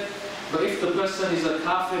ﷺ said, but if the person is a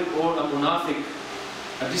kafir or a munafiq,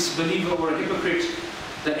 a disbeliever or a hypocrite,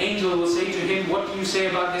 the angel will say to him, what do you say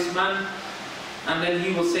about this man? And then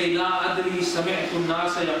he will say, La adri sami'tu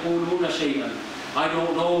an-nasa yaquluna shay'an. I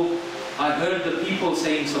don't know, I heard the people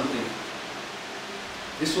saying something.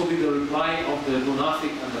 This will be the reply of the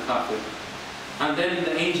munafiq and the kafir. And then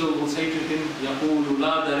the angel will say to him, يَقُولُ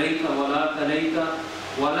لَا دَرَيْتَ وَلَا تَلَيْتَ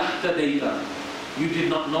وَلَا اهْتَدَيْتَ. You did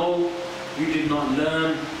not know, you did not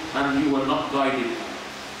learn, and you were not guided.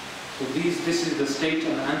 So this is the state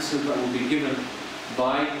and answer that will be given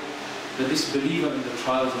by the disbeliever in the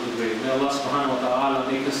trials of the grave. May Allah subhanahu wa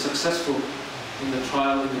ta'ala make us successful in the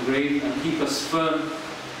trial in the grave and keep us firm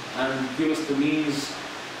and give us the means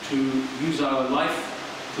to use our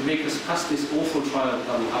life to make us pass this awful trial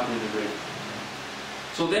that will happen in the grave.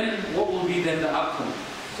 So then, what will be then the outcome?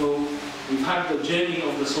 So we've had the journey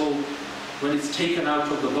of the soul. When it's taken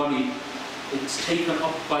out of the body, it's taken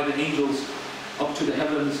up by the angels up to the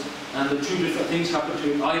heavens, and the two different things happen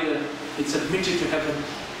to it. Either it's admitted to heaven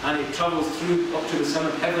and it travels through up to the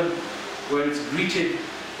seventh heaven, where it's greeted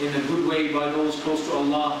in a good way by those close to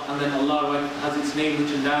Allah, and then Allah has its name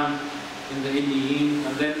written down in the Illiyeen,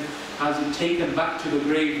 and then has it taken back to the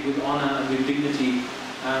grave with honor and with dignity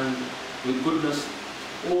and with goodness.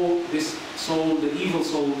 Or this soul, the evil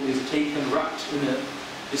soul, is taken wrapped in a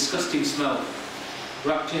disgusting smell,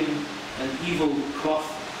 wrapped in an evil cloth,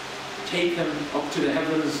 taken up to the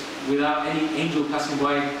heavens without any angel passing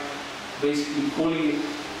by, basically calling it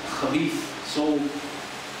khabith soul,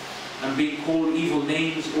 and being called evil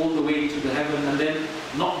names all the way to the heaven, and then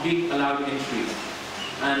not being allowed entry,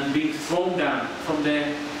 and being thrown down from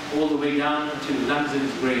there all the way down until it lands in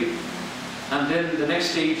its grave. And then the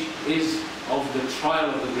next stage is of the trial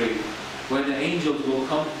of the grave, where the angels will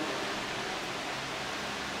come.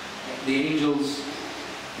 The angels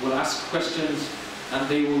will ask questions, and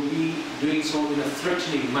they will be doing so in a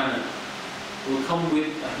threatening manner. They will come with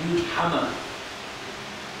a huge hammer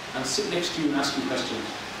and sit next to you and ask you questions.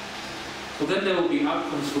 So then there will be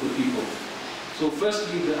outcomes for the people. So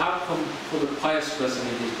firstly, the outcome for the pious person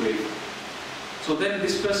in his grave. So then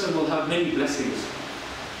this person will have many blessings.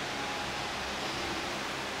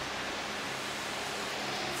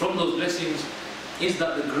 From those blessings is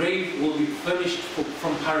that the grave will be furnished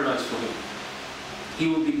from paradise for him. He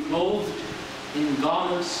will be clothed in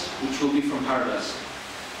garments which will be from paradise.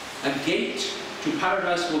 A gate to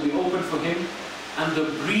paradise will be opened for him, and the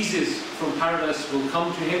breezes from paradise will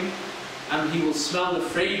come to him, and he will smell the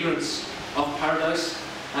fragrance of paradise,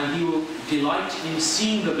 and he will delight in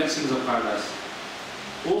seeing the blessings of paradise.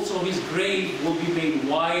 Also his grave will be made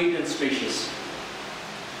wide and spacious.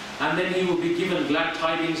 And then he will be given glad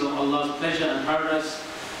tidings of Allah's pleasure and paradise,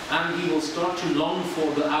 and he will start to long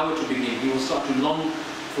for the hour to begin. He will start to long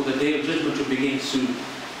for the day of judgment to begin soon.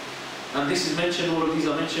 And this is mentioned, all of these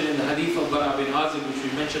are mentioned in the hadith of Bara bin Azib, which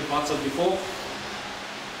we mentioned parts of before,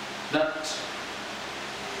 that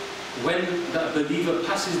when the believer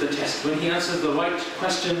passes the test, when he answers the right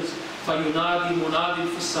questions, فَيُنَادِي مُنَادٍ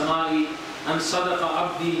فِي السَّمَاءِ أَنْ صَدَقَ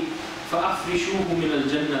عَبْدِي فَأَفْرِشُوهُ مِنَ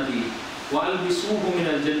الْجَنَّةِ وَأَلْبِسُوهُ مِنَ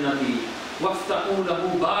الْجَنَّةِ وَافْتَحُوا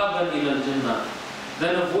لَهُ بَابًا إِلَى الْجَنَّةِ.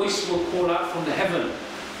 Then a voice will call out from the heaven,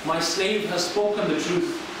 my slave has spoken the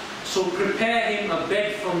truth, so prepare him a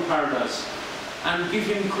bed from paradise, and give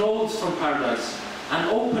him clothes from paradise, and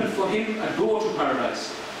open for him a door to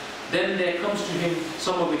paradise. Then there comes to him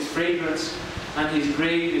some of its fragrance, and his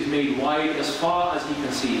grave is made wide as far as he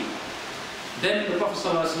can see. Then the Prophet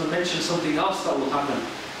ﷺ mentioned something else that will happen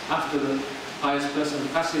after the pious person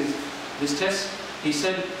passes this test. He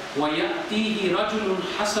said, وَيَأْتِيهِ رَجُلٌ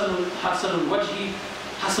حَسَنُ الْوَجْهِ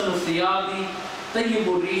حَسَنُ الثِّيَابِ طَيِّبُ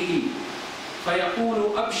الرِّيحِ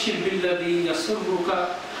فَيَقُولُ أَبْشِرْ بِالَّذِي يَسُرُّكَ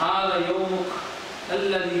هَذَا يَوْمُكَ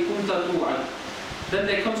الَّذِي كُنْتَ تُوعَدُ. Then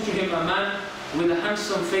there comes to him a man with a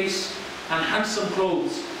handsome face and handsome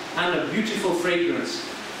clothes and a beautiful fragrance.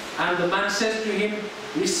 And the man says to him,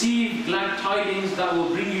 receive glad tidings that will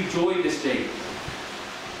bring you joy this day.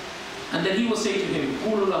 And then he will say to him,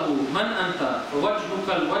 قُولُ لَهُ مَنْ أَنْتَ وَوَجْهُكَ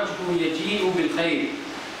الْوَجْهُ يَجِيءُ بِالْخَيْرِ.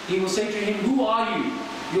 He will say to him, who are you?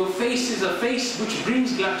 Your face is a face which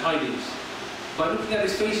brings glad tidings. By looking at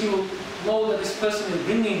his face, you will know that this person is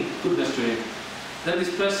bringing goodness to him. Then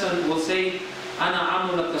this person will say, أَنَا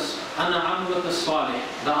عَمُلَكَ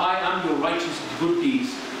الصَّالِحِ, that I am your righteous good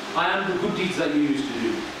deeds. I am the good deeds that you used to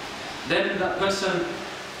do. Then that person,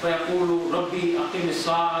 فَيَقُولُ رَبِّي أَقِمِ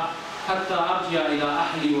السَّاعَةِ حَتَّى أَرْجِعَ إِلَىٰ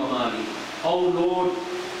أَهْلِي وَمَالِي. Oh Lord,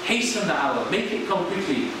 hasten the hour, make it come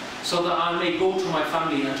quickly, so that I may go to my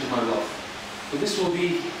family and to my wealth. So this will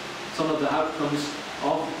be some of the outcomes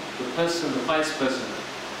of the person, the pious person.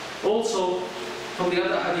 Also, from the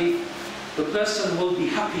other hadith, the person will be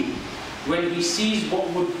happy when he sees what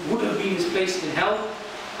would have been his place in hell,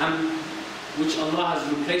 and which Allah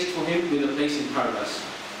has replaced for him with a place in paradise.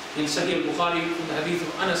 In Sahih al-Bukhari, from the hadith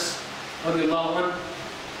of Anas radiallahu anhu,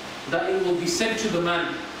 that it will be said to the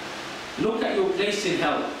man, look at your place in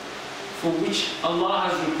hell, for which Allah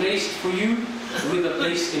has replaced for you with a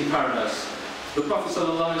place in paradise. The Prophet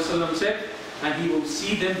ﷺ said, and he will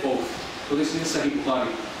see them both. So this is Sahih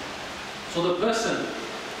Bukhari. So the person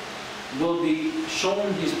will be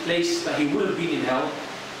shown his place that he would have been in hell,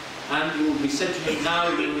 and it will be said to him, now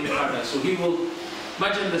you are in paradise. So he will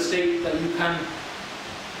imagine the state that you can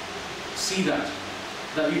see that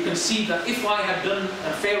you can see that if I had done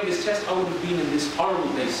and failed this test, I would have been in this horrible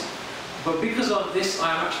place. But because of this,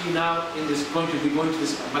 I am actually now going to be going to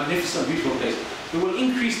this magnificent, beautiful place. It will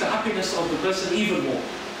increase the happiness of the person even more.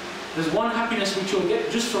 There's one happiness which you'll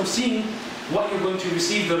get just from seeing what you're going to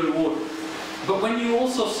receive, the reward. But when you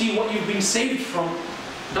also see what you've been saved from,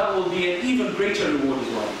 that will be an even greater reward as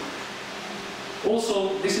well.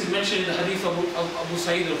 Also, this is mentioned in the hadith of Abu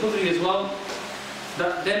Sa'id al-Khudri as well,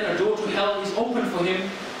 that then a door to hell is open for him,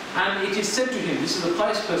 and it is said to him, this is a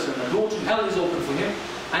pious person, a door to hell is open for him,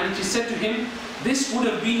 and it is said to him, this would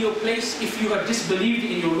have been your place if you had disbelieved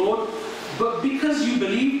in your Lord, but because you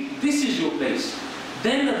believe, this is your place.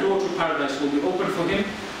 Then a door to paradise will be open for him,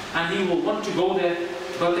 and he will want to go there,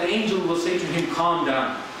 but the angel will say to him, calm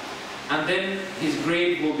down. And then his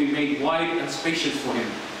grave will be made wide and spacious for him.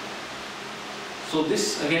 So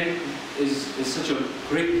this again is such a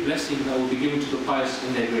great blessing that will be given to the pious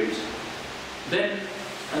in their graves. Then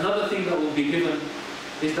another thing that will be given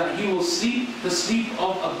is that he will sleep the sleep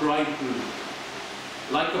of a bridegroom.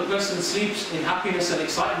 Like a person sleeps in happiness and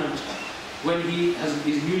excitement when he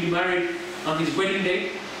is newly married on his wedding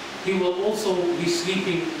day, he will also be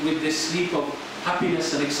sleeping with this sleep of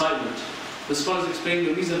happiness and excitement. The scholars explain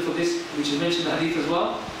the reason for this, which is mentioned in the hadith as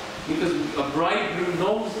well, because a bridegroom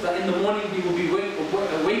knows that in the morning he will be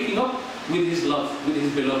waking up with his love, with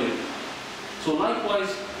his beloved. So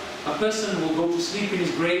likewise, a person will go to sleep in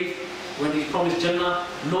his grave when he's promised Jannah,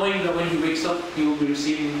 knowing that when he wakes up, he will be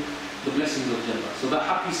receiving the blessings of Jannah. So that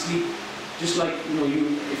happy sleep, just like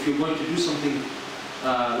if you're going to do something,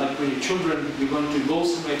 like when you're children, you're going to go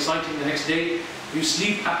somewhere exciting the next day, you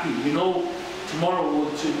sleep happy. You know tomorrow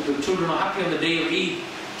the children are happy on the day of Eid.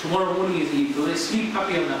 Tomorrow morning is Eid, so they sleep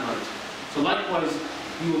happy on that night. So likewise,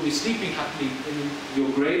 you will be sleeping happily in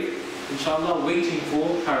your grave, inshallah, waiting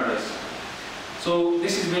for paradise. So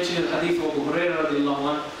this is mentioned in the hadith of Abu Hurairah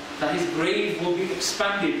radiallahu anh, that his grave will be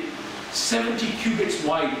expanded 70 cubits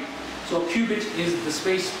wide. So a cubit is the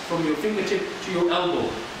space from your fingertip to your elbow.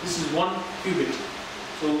 This is 1 cubit.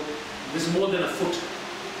 So this is more than a foot.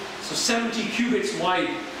 So 70 cubits wide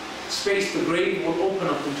space, the grave will open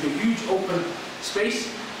up into a huge open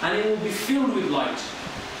space, and it will be filled with light.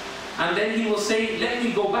 And then he will say, let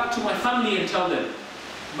me go back to my family and tell them.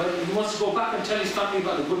 But he wants to go back and tell his family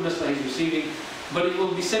about the goodness that he's receiving. But it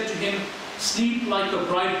will be said to him, sleep like a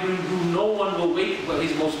bridegroom who no one will wake but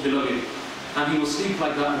his most beloved. And he will sleep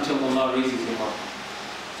like that until Allah raises him up.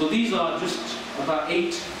 So these are just about 8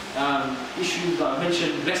 issues that I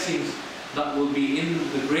mentioned, blessings that will be in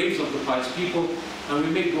the graves of the pious people. And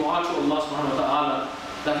we make dua to Allah subhanahu wa ta'ala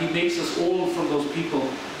that He makes us all from those people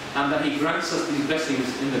and that He grants us these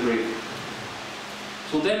blessings in the grave.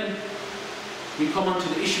 So then we come on to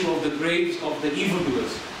the issue of the graves of the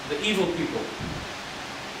evildoers, the evil people.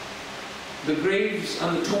 The graves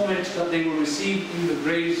and the torment that they will receive in the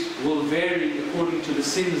graves will vary according to the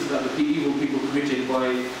sins that the evil people committed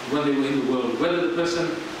when they were in the world. Whether the person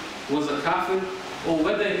was a kafir or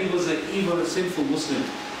whether he was an evil and sinful Muslim.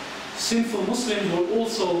 Sinful Muslims will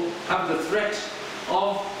also have the threat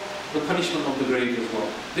of the punishment of the grave as well.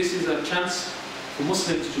 This is a chance for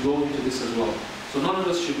Muslims to go into this as well. So none of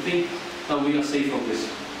us should think that we are safe of this.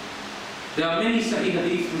 There are many Sahih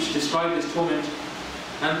Hadith which describe this torment,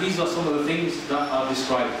 and these are some of the things that are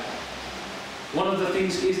described. One of the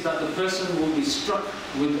things is that the person will be struck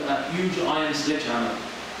with a huge iron sledgehammer.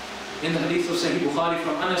 In the Hadith of Sahih Bukhari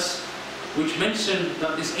from Anas, which mentioned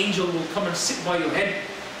that this angel will come and sit by your head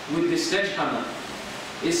with this sledgehammer.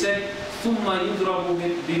 It said, ثُمَّ يُضْرَبُ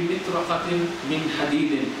بِمِطْرَقَةٍ مِّنْ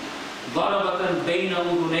حَدِيدٍ ضَرَبَةً بَيْنَ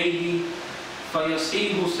أُذُنَيْهِ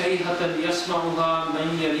فَيَصِيبُ سَيْحَةً يَسْمَعُهَا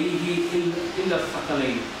مَنْ يَلِيهِ إِلَّا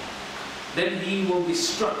الثَّقَلَيْنِ. Then he will be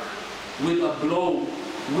struck with a blow,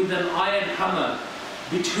 with an iron hammer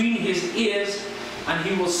between his ears, and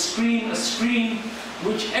he will scream a scream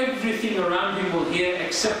which everything around him will hear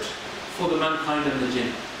except for the mankind and the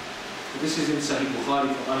jinn. This is in Sahih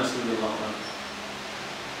Bukhari from Anas radiallahu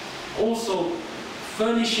anhu. Also,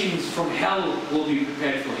 furnishings from hell will be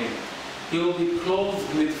prepared for him. He will be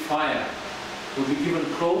clothed with fire. He will be given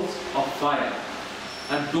clothes of fire.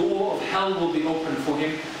 A door of hell will be opened for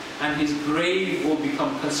him, and his grave will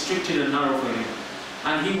become constricted and narrow for him.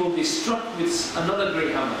 And he will be struck with another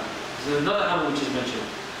great hammer. There's another hammer which is mentioned,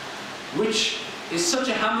 which is such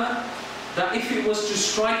a hammer that if it was to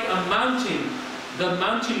strike a mountain, the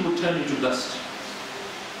mountain would turn into dust.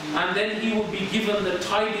 And then he will be given the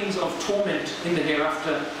tidings of torment in the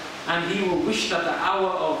hereafter, and he will wish that the hour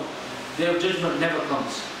of their judgment never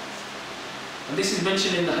comes. And this is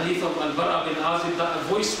mentioned in the hadith of Al-Bara bin Azib, that a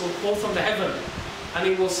voice will call from the heaven, and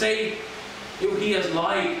it will say, he has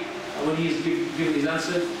lied when he is given his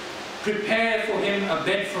answer, prepare for him a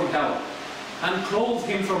bed from hell, and clothe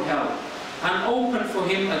him from hell, and open for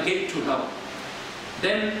him a gate to hell.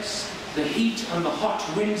 Then the heat and the hot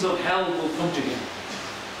winds of hell will come to him,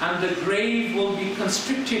 and the grave will be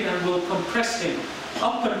constricted and will compress him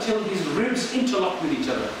up until his ribs interlock with each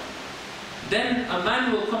other. Then a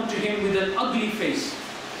man will come to him with an ugly face,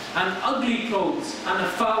 and ugly clothes, and a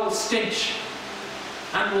foul stench,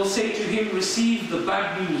 and will say to him, receive the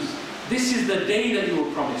bad news. This is the day that you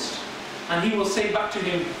were promised. And he will say back to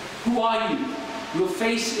him, who are you? Your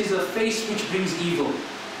face is a face which brings evil.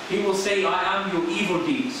 He will say, I am your evil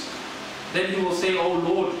deeds. Then he will say, oh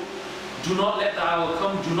Lord, do not let the hour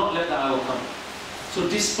come, do not let the hour come. So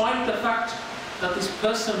despite the fact that this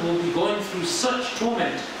person will be going through such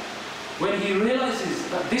torment, when he realizes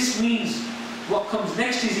that this means what comes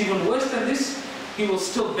next is even worse than this, he will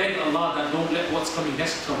still beg Allah that don't let what's coming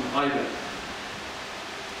next come either.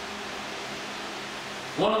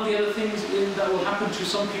 One of the other things that will happen to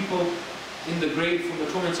some people in the grave, from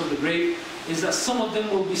the torments of the grave, is that some of them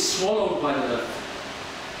will be swallowed by the earth.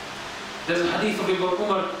 There's a hadith of Ibn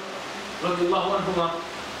Umar radiallahu anhuma,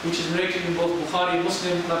 which is narrated in both Bukhari and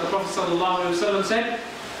Muslim, that the Prophet ﷺ said,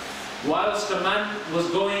 whilst a man was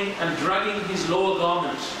going and dragging his lower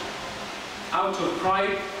garment out of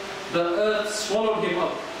pride, the earth swallowed him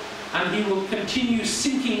up, and he will continue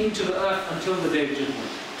sinking into the earth until the day of judgment.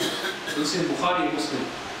 This is in Bukhari and Muslim.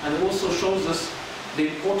 And it also shows us the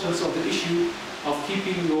importance of the issue of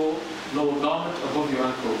keeping your lower garment above your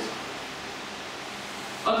ankles.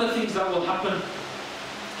 Other things that will happen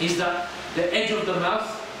is that the edge of the mouth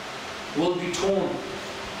will be torn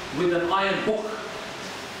with an iron hook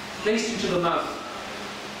placed into the mouth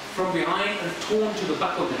from behind and torn to the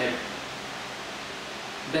back of the head.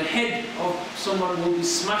 The head of someone will be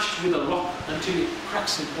smashed with a rock until it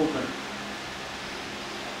cracks it open.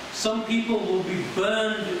 some people will be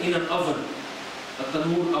burned in an oven, a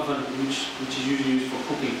tanur oven, which is usually used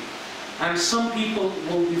for cooking. And some people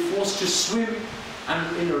will be forced to swim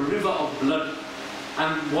in a river of blood.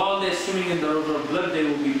 And while they're swimming in the river of blood, they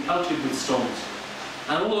will be pelted with stones.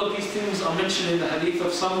 And all of these things are mentioned in the hadith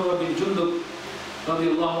of Samurah bin Jundub,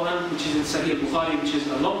 radiallahu anhu, which is in Sahih Bukhari, which is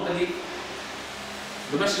a long hadith.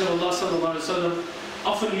 The Messenger of Allah sallallahu alaihi wasallam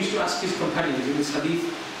often used to ask his companions in this hadith,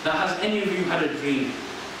 that has any of you had a dream?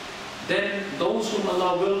 Then those whom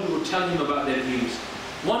Allah willed would tell him about their dreams.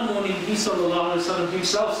 One morning he sallallahu alaihi wasallam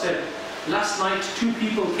himself said, last night 2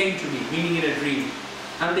 people came to me, meaning in a dream,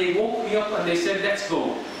 and they woke me up and they said, let's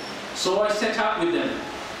go. So I set out with them,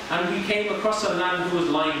 and we came across a man who was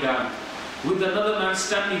lying down, with another man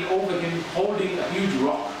standing over him holding a huge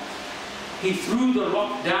rock. He threw the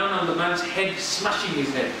rock down on the man's head, smashing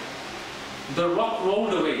his head. The rock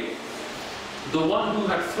rolled away. The one who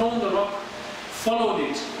had thrown the rock followed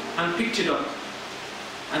it and picked it up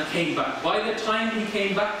and came back. By the time he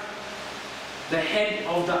came back, the head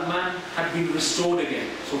of that man had been restored again.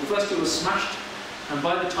 So first it was smashed, and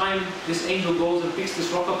by the time this angel goes and picks this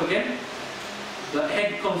rock up again, the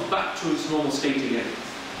head comes back to its normal state again.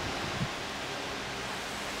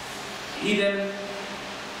 He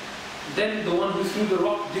then the one who threw the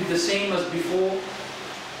rock did the same as before,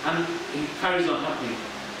 and it carries on happening.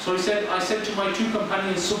 So he said, I said to my 2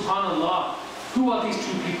 companions, Subhanallah, who are these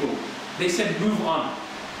 2 people? They said, move on.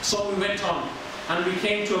 So we went on, and we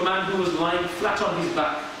came to a man who was lying flat on his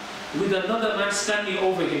back, with another man standing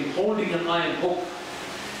over him, holding an iron hook.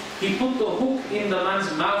 He put the hook in the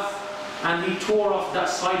man's mouth, and he tore off that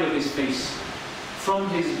side of his face,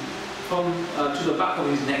 to the back of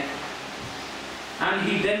his neck. And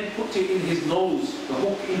he then put it in his nose, the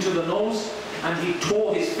hook into the nose, and he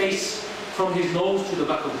tore his face from his nose to the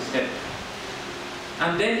back of his head.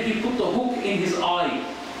 And then he put the hook in his eye,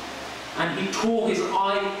 and he tore his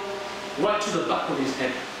eye right to the back of his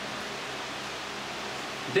head.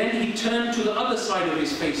 Then he turned to the other side of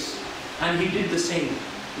his face, and he did the same.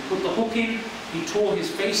 He put the hook in, he tore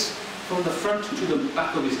his face from the front to the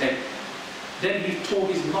back of his head. Then he tore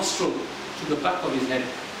his nostril to the back of his head.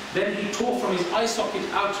 Then he tore from his eye socket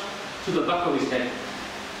out to the back of his head.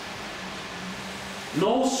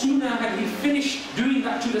 No sooner had he finished doing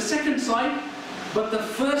that to the second side, but the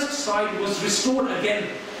first side was restored again,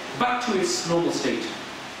 back to its normal state.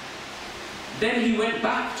 Then he went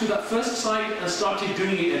back to that first side and started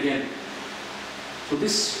doing it again. So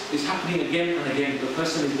this is happening again and again. The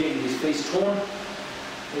person is getting his face torn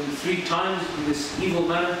 3 times in this evil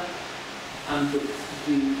manner, and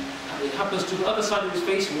it happens to the other side of his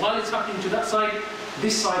face. While it's happening to that side,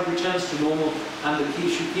 this side returns to normal, and the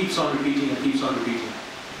issue keeps on repeating and keeps on repeating.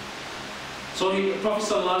 So the Prophet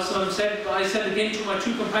ﷺ said, I said again to my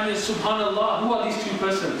 2 companions, Subhanallah, who are these 2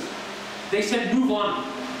 persons? They said, move on.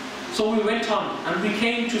 So we went on, and we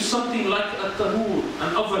came to something like a tanur,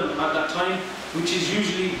 an oven at that time, which is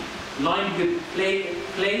usually lined with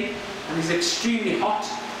clay, and is extremely hot,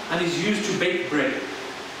 and is used to bake bread.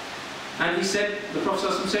 And he said, the Prophet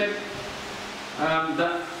ﷺ said,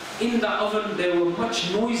 that in the oven there were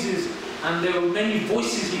much noises, and there were many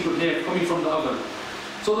voices he could hear coming from the oven.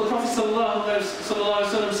 So the Prophet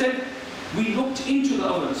ﷺ said, we looked into the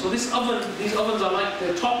oven. So this oven, these ovens are like,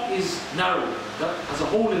 the top is narrow, that has a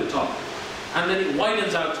hole in the top, and then it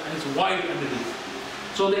widens out and it's wide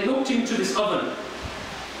underneath. So they looked into this oven,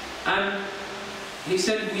 and he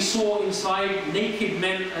said, we saw inside naked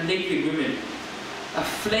men and naked women. A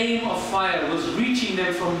flame of fire was reaching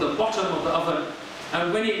them from the bottom of the oven,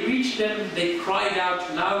 and when it reached them, they cried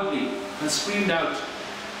out loudly and screamed out.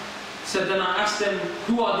 Said, then I asked them,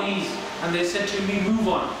 who are these? And they said to me, move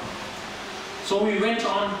on. So we went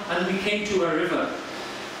on, and we came to a river,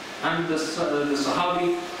 and the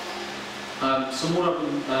Sahabi, Samurah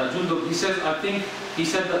bin Jundub, he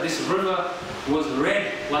said that this river was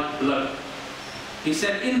red like blood. He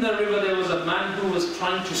said, in the river there was a man who was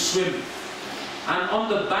trying to swim, and on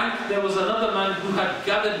the bank there was another man who had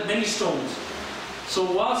gathered many stones.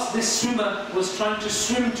 So whilst this swimmer was trying to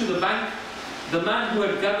swim to the bank, the man who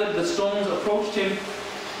had gathered the stones approached him.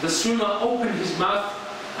 The swimmer opened his mouth,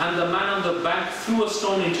 and the man on the bank threw a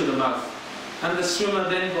stone into the mouth. And the swimmer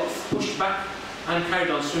then got pushed back and carried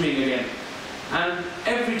on swimming again. And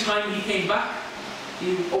every time he came back,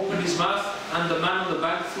 he opened his mouth, and the man on the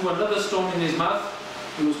bank threw another stone in his mouth.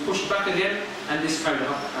 He was pushed back again, and this carried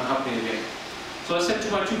on happening again. So I said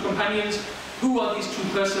to my 2 companions, who are these 2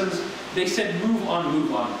 persons? They said, move on,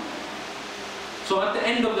 move on. So at the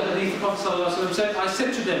end of the hadith, the Prophet ﷺ said, I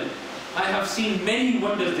said to them, I have seen many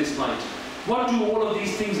wonders this night. What do all of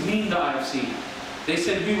these things mean that I have seen? They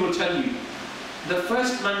said, we will tell you. the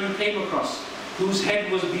first man you came across whose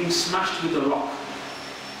head was being smashed with a rock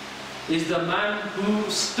is the man who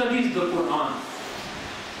studies the Quran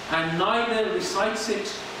and neither recites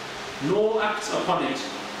it nor acts upon it,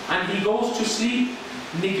 and he goes to sleep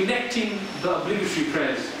neglecting the obligatory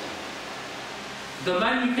prayers. The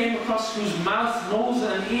man you came across whose mouth, nose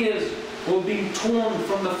and ears were being torn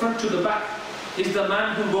from the front to the back is the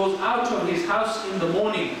man who goes out of his house in the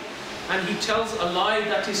morning and he tells a lie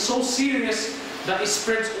that is so serious that it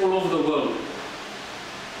spreads all over the world.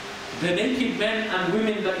 The naked men and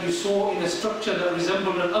women that you saw in a structure that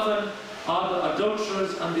resembled an oven are the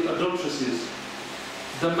adulterers and the adulteresses.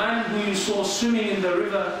 The man who you saw swimming in the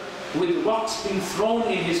river with rocks being thrown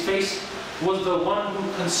in his face was the one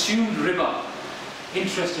who consumed riba,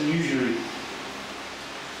 interest and usury.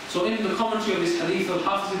 So in the commentary of this hadith,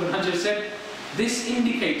 Al-Hafiz ibn Hajar said, this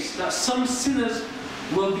indicates that some sinners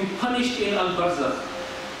will be punished in Al-Barzakh,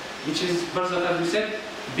 which is, Barzakh as we said,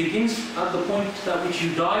 begins at the point at which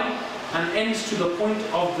you die and ends to the point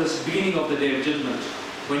of the beginning of the Day of Judgment,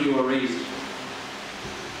 when you are raised.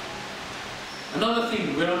 Another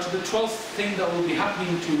thing, we're on to the 12th thing that will be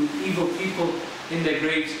happening to evil people in their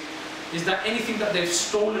graves, is that anything that they've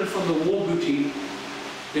stolen from the war booty,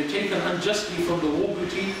 they've taken unjustly from the war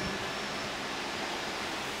booty,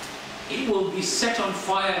 it will be set on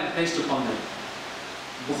fire and placed upon them.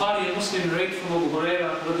 Bukhari and Muslim narrate from Abu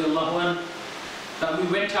Hurairah radiallahu anhu that we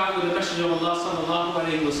went out with the Messenger of Allah sallallahu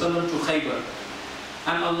alayhi wa sallam to Khaybar,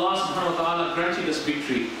 and Allah subhanahu wa ta'ala granted us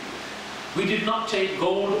victory. We did not take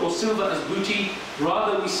gold or silver as booty,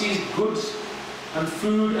 rather we seized goods and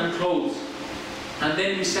food and clothes, and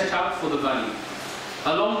then we set out for the valley.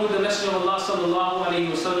 Along with the Messenger of Allah sallallahu alayhi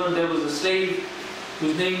wa sallam, there was a slave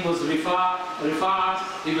whose name was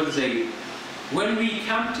Rifa'at ibn Zayd. When we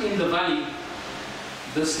camped in the valley,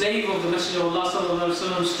 the slave of the Messenger of Allah sallallahu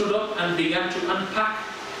alayhi wa sallam stood up and began to unpack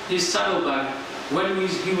his saddlebag when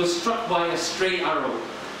he was struck by a stray arrow,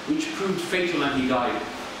 which proved fatal and he died.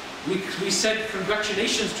 We said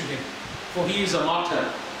congratulations to him, for he is a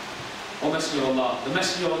martyr, O Messenger of Allah. The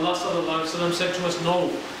Messenger of Allah sallallahu alayhi wa sallam said to us,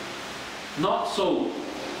 no, not so.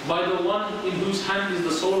 By the one in whose hand is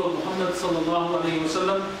the soul of Muhammad sallallahu alayhi wa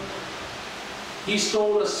sallam, he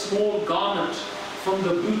stole a small garment from the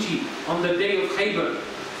booty on the day of Khaybar,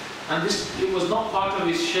 and it was not part of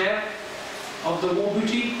his share of the war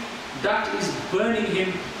booty. That is burning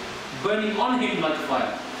on him like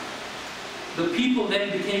fire. The people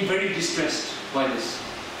then became very distressed by this,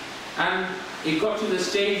 and it got to the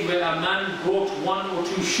stage where a man brought 1 or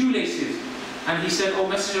 2 shoelaces, and he said, O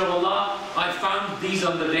Messenger of Allah, I found these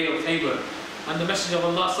on the day of Khaybar. And the Messenger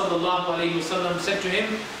of Allah sallallahu alayhi wa sallam said to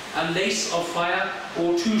him, a lace of fire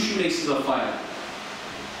or 2 shoelaces of fire.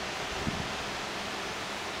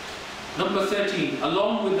 Number 13,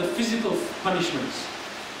 along with the physical punishments,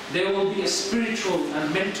 there will be a spiritual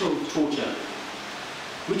and mental torture,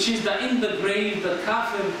 which is that in the grave the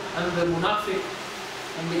kafir and the munafiq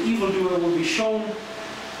and the evildoer will be shown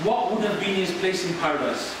what would have been his place in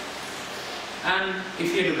paradise, and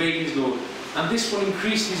if he had obeyed his Lord. And this will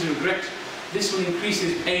increase his regret, this will increase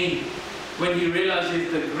his pain when he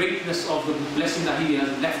realizes the greatness of the blessing that he has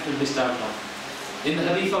left and missed out on. In the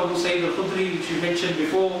hadith of Abu Sa'id al-Khudri, which we mentioned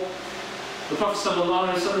before, the Prophet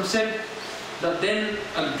ﷺ said that then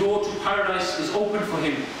a door to paradise is open for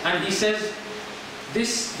him, and he says,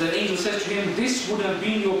 the angel says to him, this would have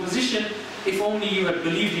been your position if only you had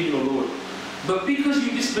believed in your Lord. But because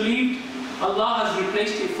you disbelieved, Allah has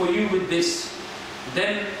replaced it for you with this.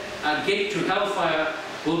 Then a gate to hellfire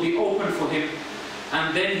will be open for him,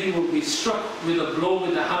 and then he will be struck with a blow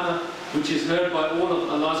with a hammer, which is heard by all of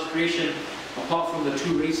Allah's creation, apart from the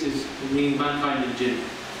 2 races, meaning mankind and jinn.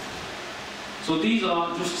 So these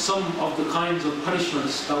are just some of the kinds of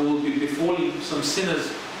punishments that will be befalling some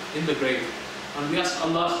sinners in the grave. And we ask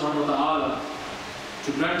Allah subhanahu wa ta'ala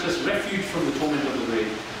to grant us refuge from the torment of the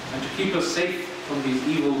grave, and to keep us safe from these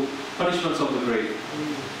evil punishments of the grave.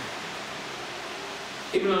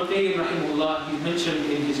 Ibn al-Qayyim rahimahullah, he mentioned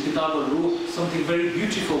in his Kitab al-Ruh something very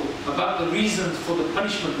beautiful about the reasons for the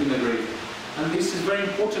punishment in the grave. And this is very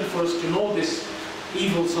important for us to know this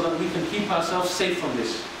evil so that we can keep ourselves safe from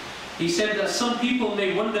this. He said that some people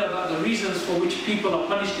may wonder about the reasons for which people are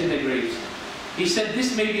punished in their graves. He said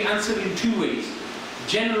this may be answered in 2 ways. A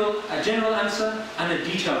general answer and a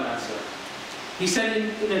detailed answer. He said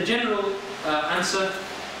in a general answer,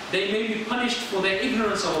 they may be punished for their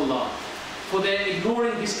ignorance of Allah, for their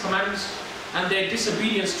ignoring His commands and their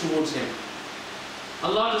disobedience towards Him.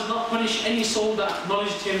 Allah does not punish any soul that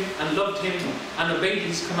acknowledged Him and loved Him and obeyed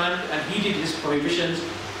His command and heeded His prohibitions,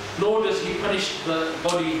 nor does He punish the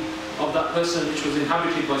body of that person which was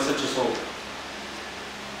inhabited by such a soul.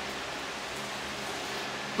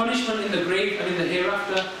 punishment in the grave and in the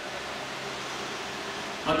hereafter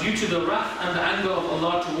are due to the wrath and the anger of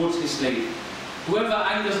Allah towards His slave. Whoever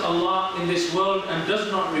angers Allah in this world and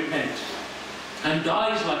does not repent and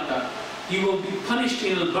dies like that, he will be punished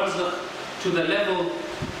in al-barzakh to the level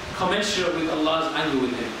commensurate with Allah's anger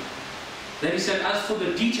with him. Then he said, as for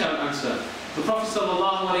the detailed answer, the Prophet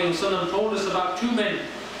ﷺ told us about two men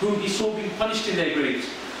whom he saw being punished in their graves.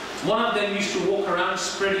 One of them used to walk around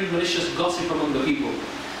spreading malicious gossip among the people,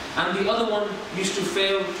 and the other one used to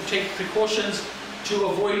fail to take precautions to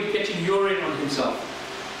avoid getting urine on himself.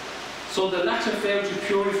 So the latter failed to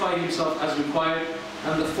purify himself as required,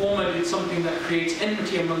 and the former did something that creates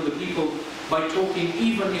enmity among the people by talking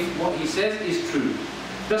even if what he says is true.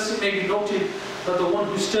 Thus it may be noted that the one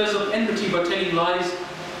who stirs up enmity by telling lies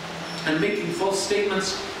and making false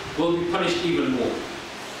statements will be punished even more.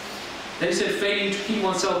 Then he said, failing to keep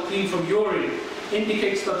oneself clean from urine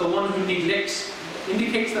indicates that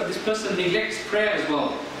this person neglects prayer as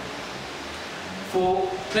well. For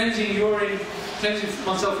cleansing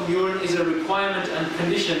oneself from urine is a requirement and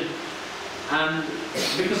condition, and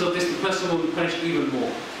because of this the person will be punished even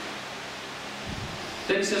more.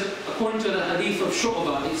 Then it says, according to the hadith of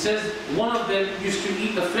Shu'bah, it says one of them used to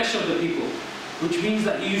eat the flesh of the people, which means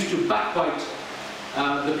that he used to backbite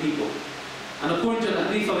the people. And according to the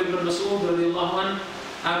hadith of Ibn Mas'ud radiallahu anh,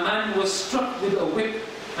 a man was struck with a whip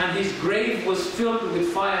and his grave was filled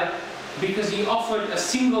with fire because he offered a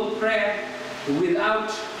single prayer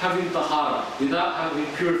without having tahara, without having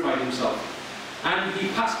purified himself. And he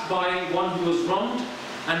passed by one who was wronged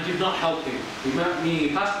and did not help him. Meaning he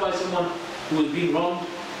passed by someone who was being wronged,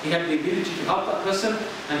 he had the ability to help that person,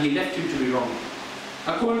 and he left him to be wronged.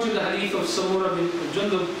 According to the hadith of Samura bin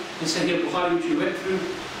Jundub in Sahih Bukhari, which we went through,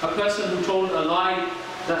 a person who told a lie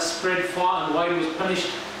that spread far and wide was punished.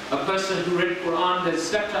 A person who read Quran that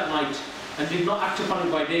slept at night and did not act upon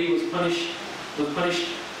it by day was punished.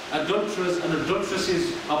 Adulterers and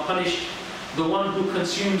adulteresses are punished. The one who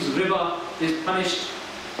consumes riba is punished.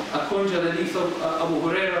 According to the hadith of Abu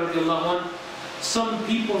Hurairah radiallahu anh, some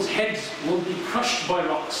people's heads will be crushed by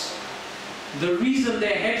rocks. The reason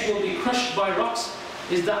their heads will be crushed by rocks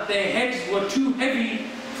is that their heads were too heavy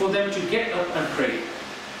for them to get up and pray.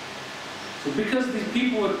 So because these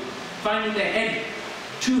people were finding their head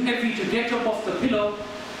too heavy to get up off the pillow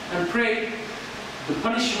and pray, the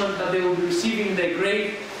punishment that they will be receiving in their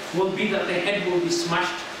grave will be that their head will be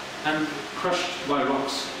smashed and crushed by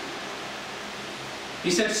rocks. He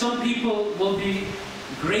said some people will be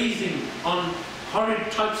grazing on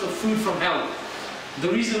horrid types of food from hell. The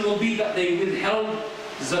reason will be that they withheld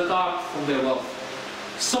zakat from their wealth.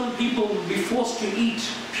 Some people will be forced to eat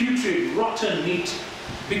putrid, rotten meat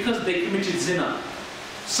because they committed zina.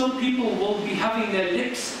 Some people will be having their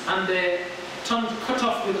lips and their tongue cut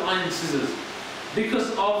off with iron scissors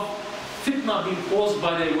because of fitna being caused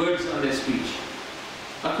by their words and their speech.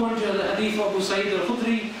 According to the hadith of Abu Sa'id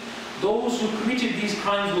al-Khudri, those who committed these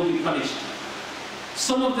crimes will be punished.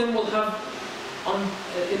 Some of them will have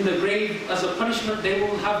in the grave as a punishment, they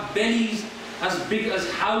will have bellies as big as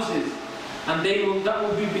houses, and that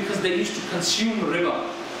will be because they used to consume riba.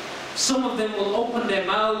 Some of them will open their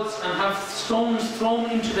mouths and have stones thrown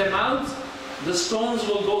into their mouths. The stones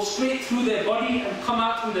will go straight through their body and come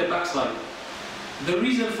out through their backside. The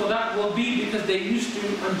reason for that will be because they used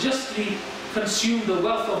to unjustly consume the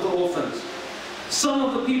wealth of the orphans. Some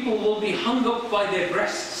of the people will be hung up by their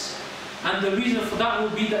breasts, and the reason for that will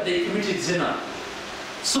be that they committed zina.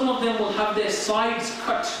 Some of them will have their sides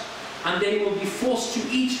cut, and they will be forced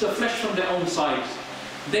to eat the flesh from their own sides.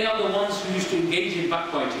 They are the ones who used to engage in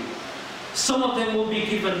backbiting. Some of them will be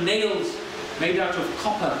given nails made out of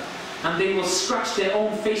copper, and they will scratch their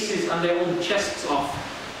own faces and their own chests off.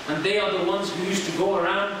 And they are the ones who used to go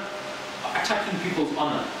around attacking people's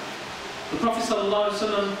honor. The Prophet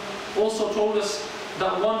ﷺ also told us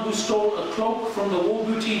that one who stole a cloak from the war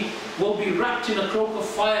booty will be wrapped in a cloak of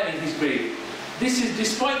fire in his grave. This is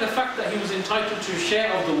despite the fact that he was entitled to a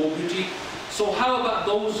share of the war booty. So how about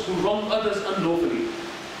those who wrong others unlawfully?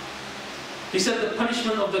 He said the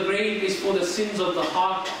punishment of the grave is for the sins of the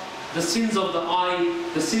heart, the sins of the eye,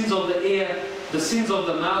 the sins of the ear, the sins of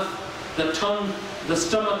the mouth, the tongue, the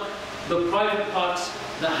stomach, the private parts,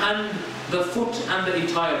 the hand, the foot, and the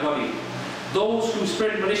entire body. Those who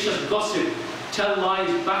spread malicious gossip, tell lies,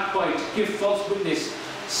 backbite, give false witness,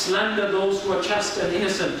 slander those who are chaste and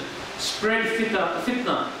innocent, spread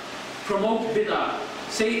fitna, promote bid'ah,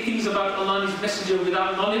 say things about Allah and His Messenger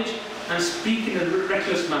without knowledge, and speak in a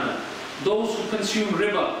reckless manner. Those who consume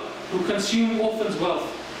riba, who consume orphans' wealth,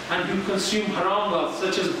 and who consume haram wealth,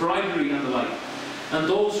 such as bribery and the like. And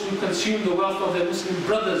those who consume the wealth of their Muslim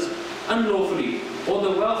brothers unlawfully, or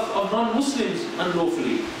the wealth of non-Muslims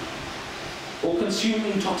unlawfully, or consume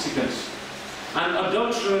intoxicants, and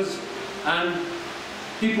adulterers and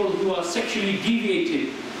people who are sexually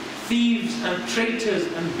deviated, thieves and traitors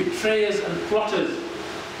and betrayers and plotters,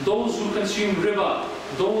 those who consume riba,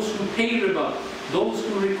 those who pay riba, those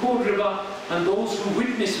who record riba, and those who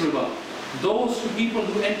witness riba, those people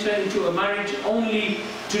who enter into a marriage only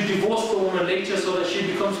to divorce the woman later so that she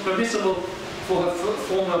becomes permissible for her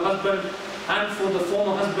former husband, and for the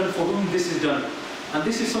former husband for whom this is done. And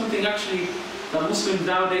this is something actually that Muslims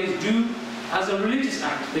nowadays do as a religious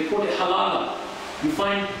act. They call it halala. You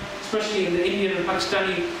find, especially in the Indian and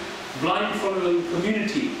Pakistani blind following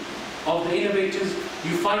community of the innovators,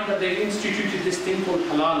 you find that they've instituted this thing called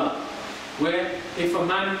halala, where if a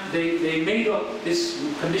man, they made up this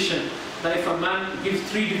condition that if a man gives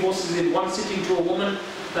 3 divorces in one sitting to a woman,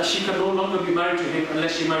 that she can no longer be married to him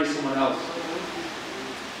unless she marries someone else.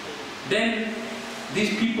 Then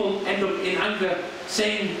these people end up in anger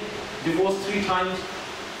saying divorce 3 times,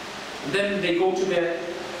 and then they go to their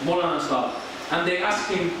Maulana Sahib and they ask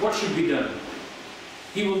him what should be done.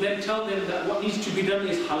 He will then tell them that what needs to be done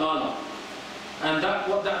is halala, and that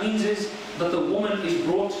what that means is that the woman is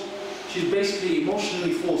brought, she's basically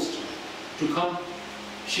emotionally forced to come.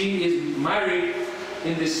 She is married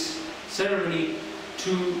in this ceremony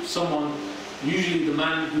to someone, usually the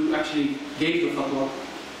man who actually gave the fatwa.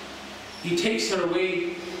 He takes her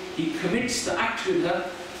away, he commits the act with her,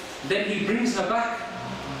 then he brings her back,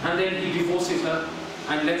 and then he divorces her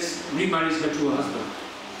and remarries her to her husband.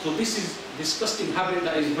 So this is a disgusting habit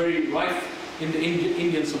that is very rife in the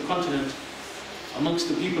Indian subcontinent amongst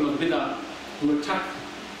the people of Bid'ah who attack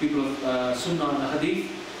people of Sunnah and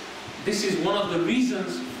Hadith. This is one of the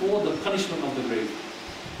reasons for the punishment of the grave.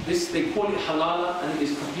 They call it halala, and it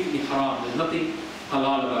is completely haram. There's nothing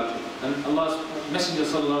halal about it. And Allah's Messenger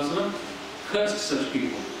ﷺ cursed such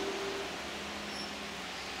people.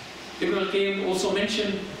 Ibn al-Qayyim also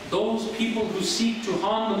mentioned those people who seek to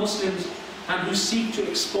harm the Muslims and who seek to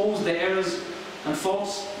expose their errors and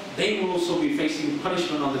faults, they will also be facing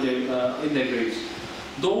punishment on the day, in their graves.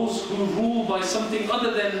 Those who rule by something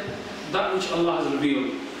other than that which Allah has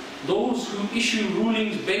revealed, those who issue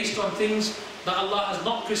rulings based on things that Allah has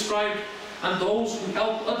not prescribed, and those who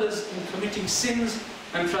help others in committing sins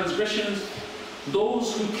and transgressions,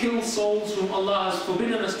 those who kill souls whom Allah has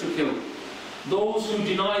forbidden us to kill, those who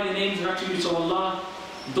deny the names and attributes of Allah,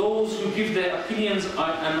 those who give their opinions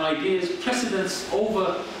and ideas precedence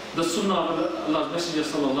over the Sunnah of Allah's Messenger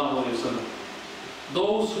sallallahu alaihi wasallam,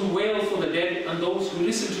 those who wail for the dead and those who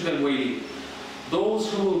listen to them wailing,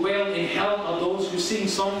 those who will wail in hell are those who sing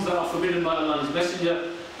songs that are forbidden by Allah and His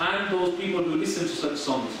Messenger, and those people who listen to such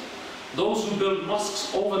songs, those who build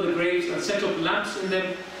mosques over the graves and set up lamps in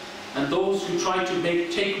them, and those who try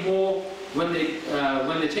to take more when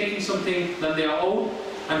they're taking something than they are owed,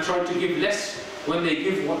 and try to give less when they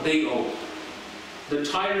give what they owe. The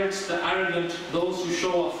tyrants, the arrogant, those who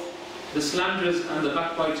show off, the slanderers and the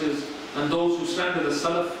backbiters, and those who slander the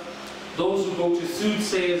Salaf, those who go to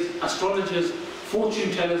soothsayers, astrologers,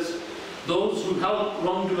 fortune tellers, those who help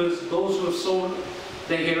wrongdoers, those who have sold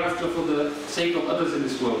their hereafter for the sake of others in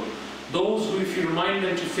this world, those who, if you remind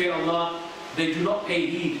them to fear Allah, they do not pay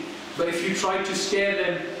heed, but if you try to scare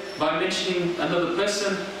them by mentioning another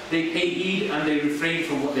person, they pay heed and they refrain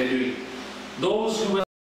from what they're doing. Those who, when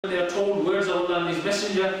they are told words of Allah and His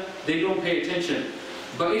Messenger, they don't pay attention,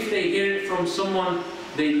 but if they hear it from someone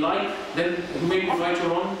they like, then who may be right or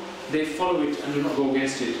wrong, they follow it and do not go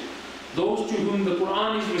against it. Those to whom the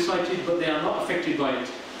Quran is recited but they are not affected by it,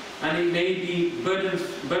 and it may be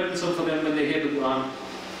burdensome for them when they hear the Quran.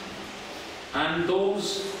 And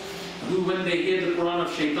those who, when they hear the Quran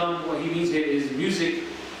of Shaitan, what he means here is music,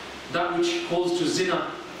 that which calls to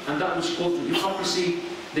zina and that which calls to hypocrisy,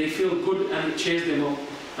 they feel good and it cheers them up,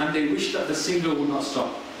 and they wish that the singer would not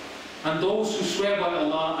stop. And those who swear by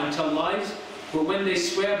Allah and tell lies, but when they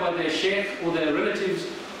swear by their sheikh or their relatives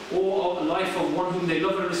or a life of one whom they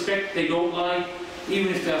love and respect, they don't lie,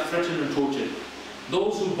 even if they are threatened and tortured.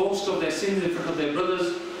 Those who boast of their sins in front of their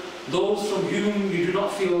brothers, those from whom you do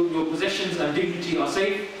not feel your possessions and dignity are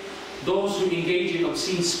safe, those who engage in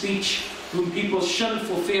obscene speech, whom people shun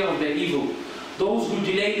for fear of their evil, those who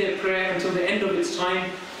delay their prayer until the end of its time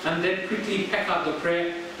and then quickly peck out the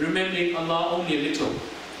prayer, remembering Allah only a little,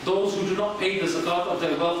 those who do not pay the zakat of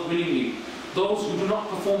their wealth willingly, those who do not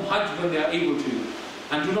perform Hajj when they are able to,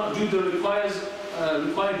 and do not do the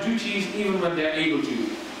required duties even when they are able to,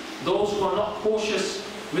 those who are not cautious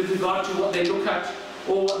with regard to what they look at,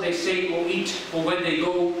 or what they say or eat, or when they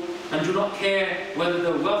go, and do not care whether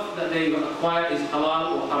the wealth that they acquire is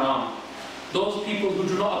halal or haram, those people who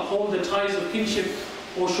do not uphold the ties of kinship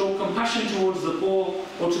or show compassion towards the poor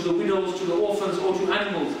or to the widows, to the orphans or to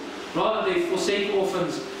animals. Rather they forsake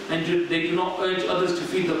orphans and they do not urge others to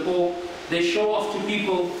feed the poor. They show off to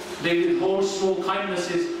people, they withhold small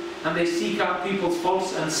kindnesses, and they seek out people's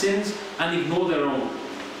faults and sins and ignore their own.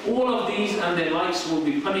 All of these and their likes will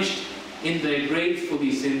be punished in their grave for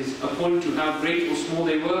these sins, according to how great or small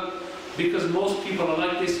they were. Because most people are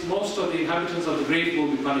like this, most of the inhabitants of the grave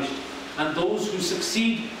will be punished, and those who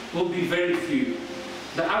succeed will be very few.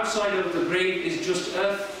 The outside of the grave is just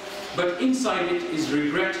earth, but inside it is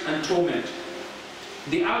regret and torment.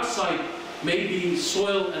 The outside may be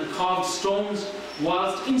soil and carved stones,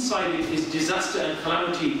 whilst inside it is disaster and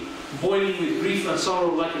calamity, boiling with grief and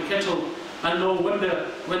sorrow like a kettle, and no wonder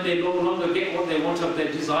when they no longer get what they want of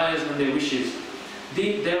their desires and their wishes.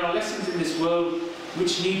 There are lessons in this world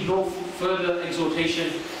which need no further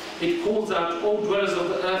exhortation. It calls out, O dwellers of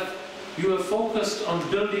the earth, you have focused on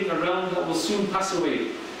building a realm that will soon pass away,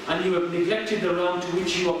 and you have neglected the realm to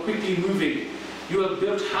which you are quickly moving. You have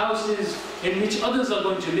built houses in which others are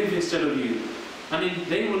going to live instead of you, and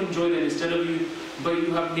they will enjoy them instead of you, but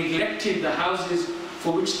you have neglected the houses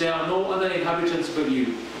for which there are no other inhabitants but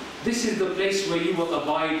you. This is the place where you will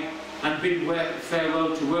abide and bid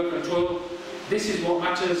farewell to work and toil. This is what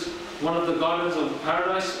matters, one of the gardens of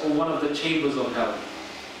paradise or one of the chambers of hell.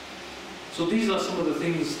 So these are some of the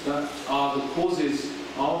things that are the causes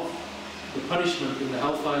of the punishment in the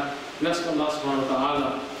hellfire. We ask Allah subhanahu wa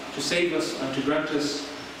ta'ala to save us and to grant us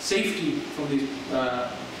safety from these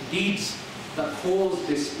deeds that cause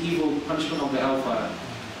this evil punishment of the hellfire.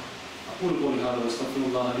 أقول قولي هذا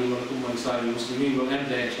وأستغفر الله لي ولكم ولسائر المسلمين. We'll end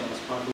there, inshallah.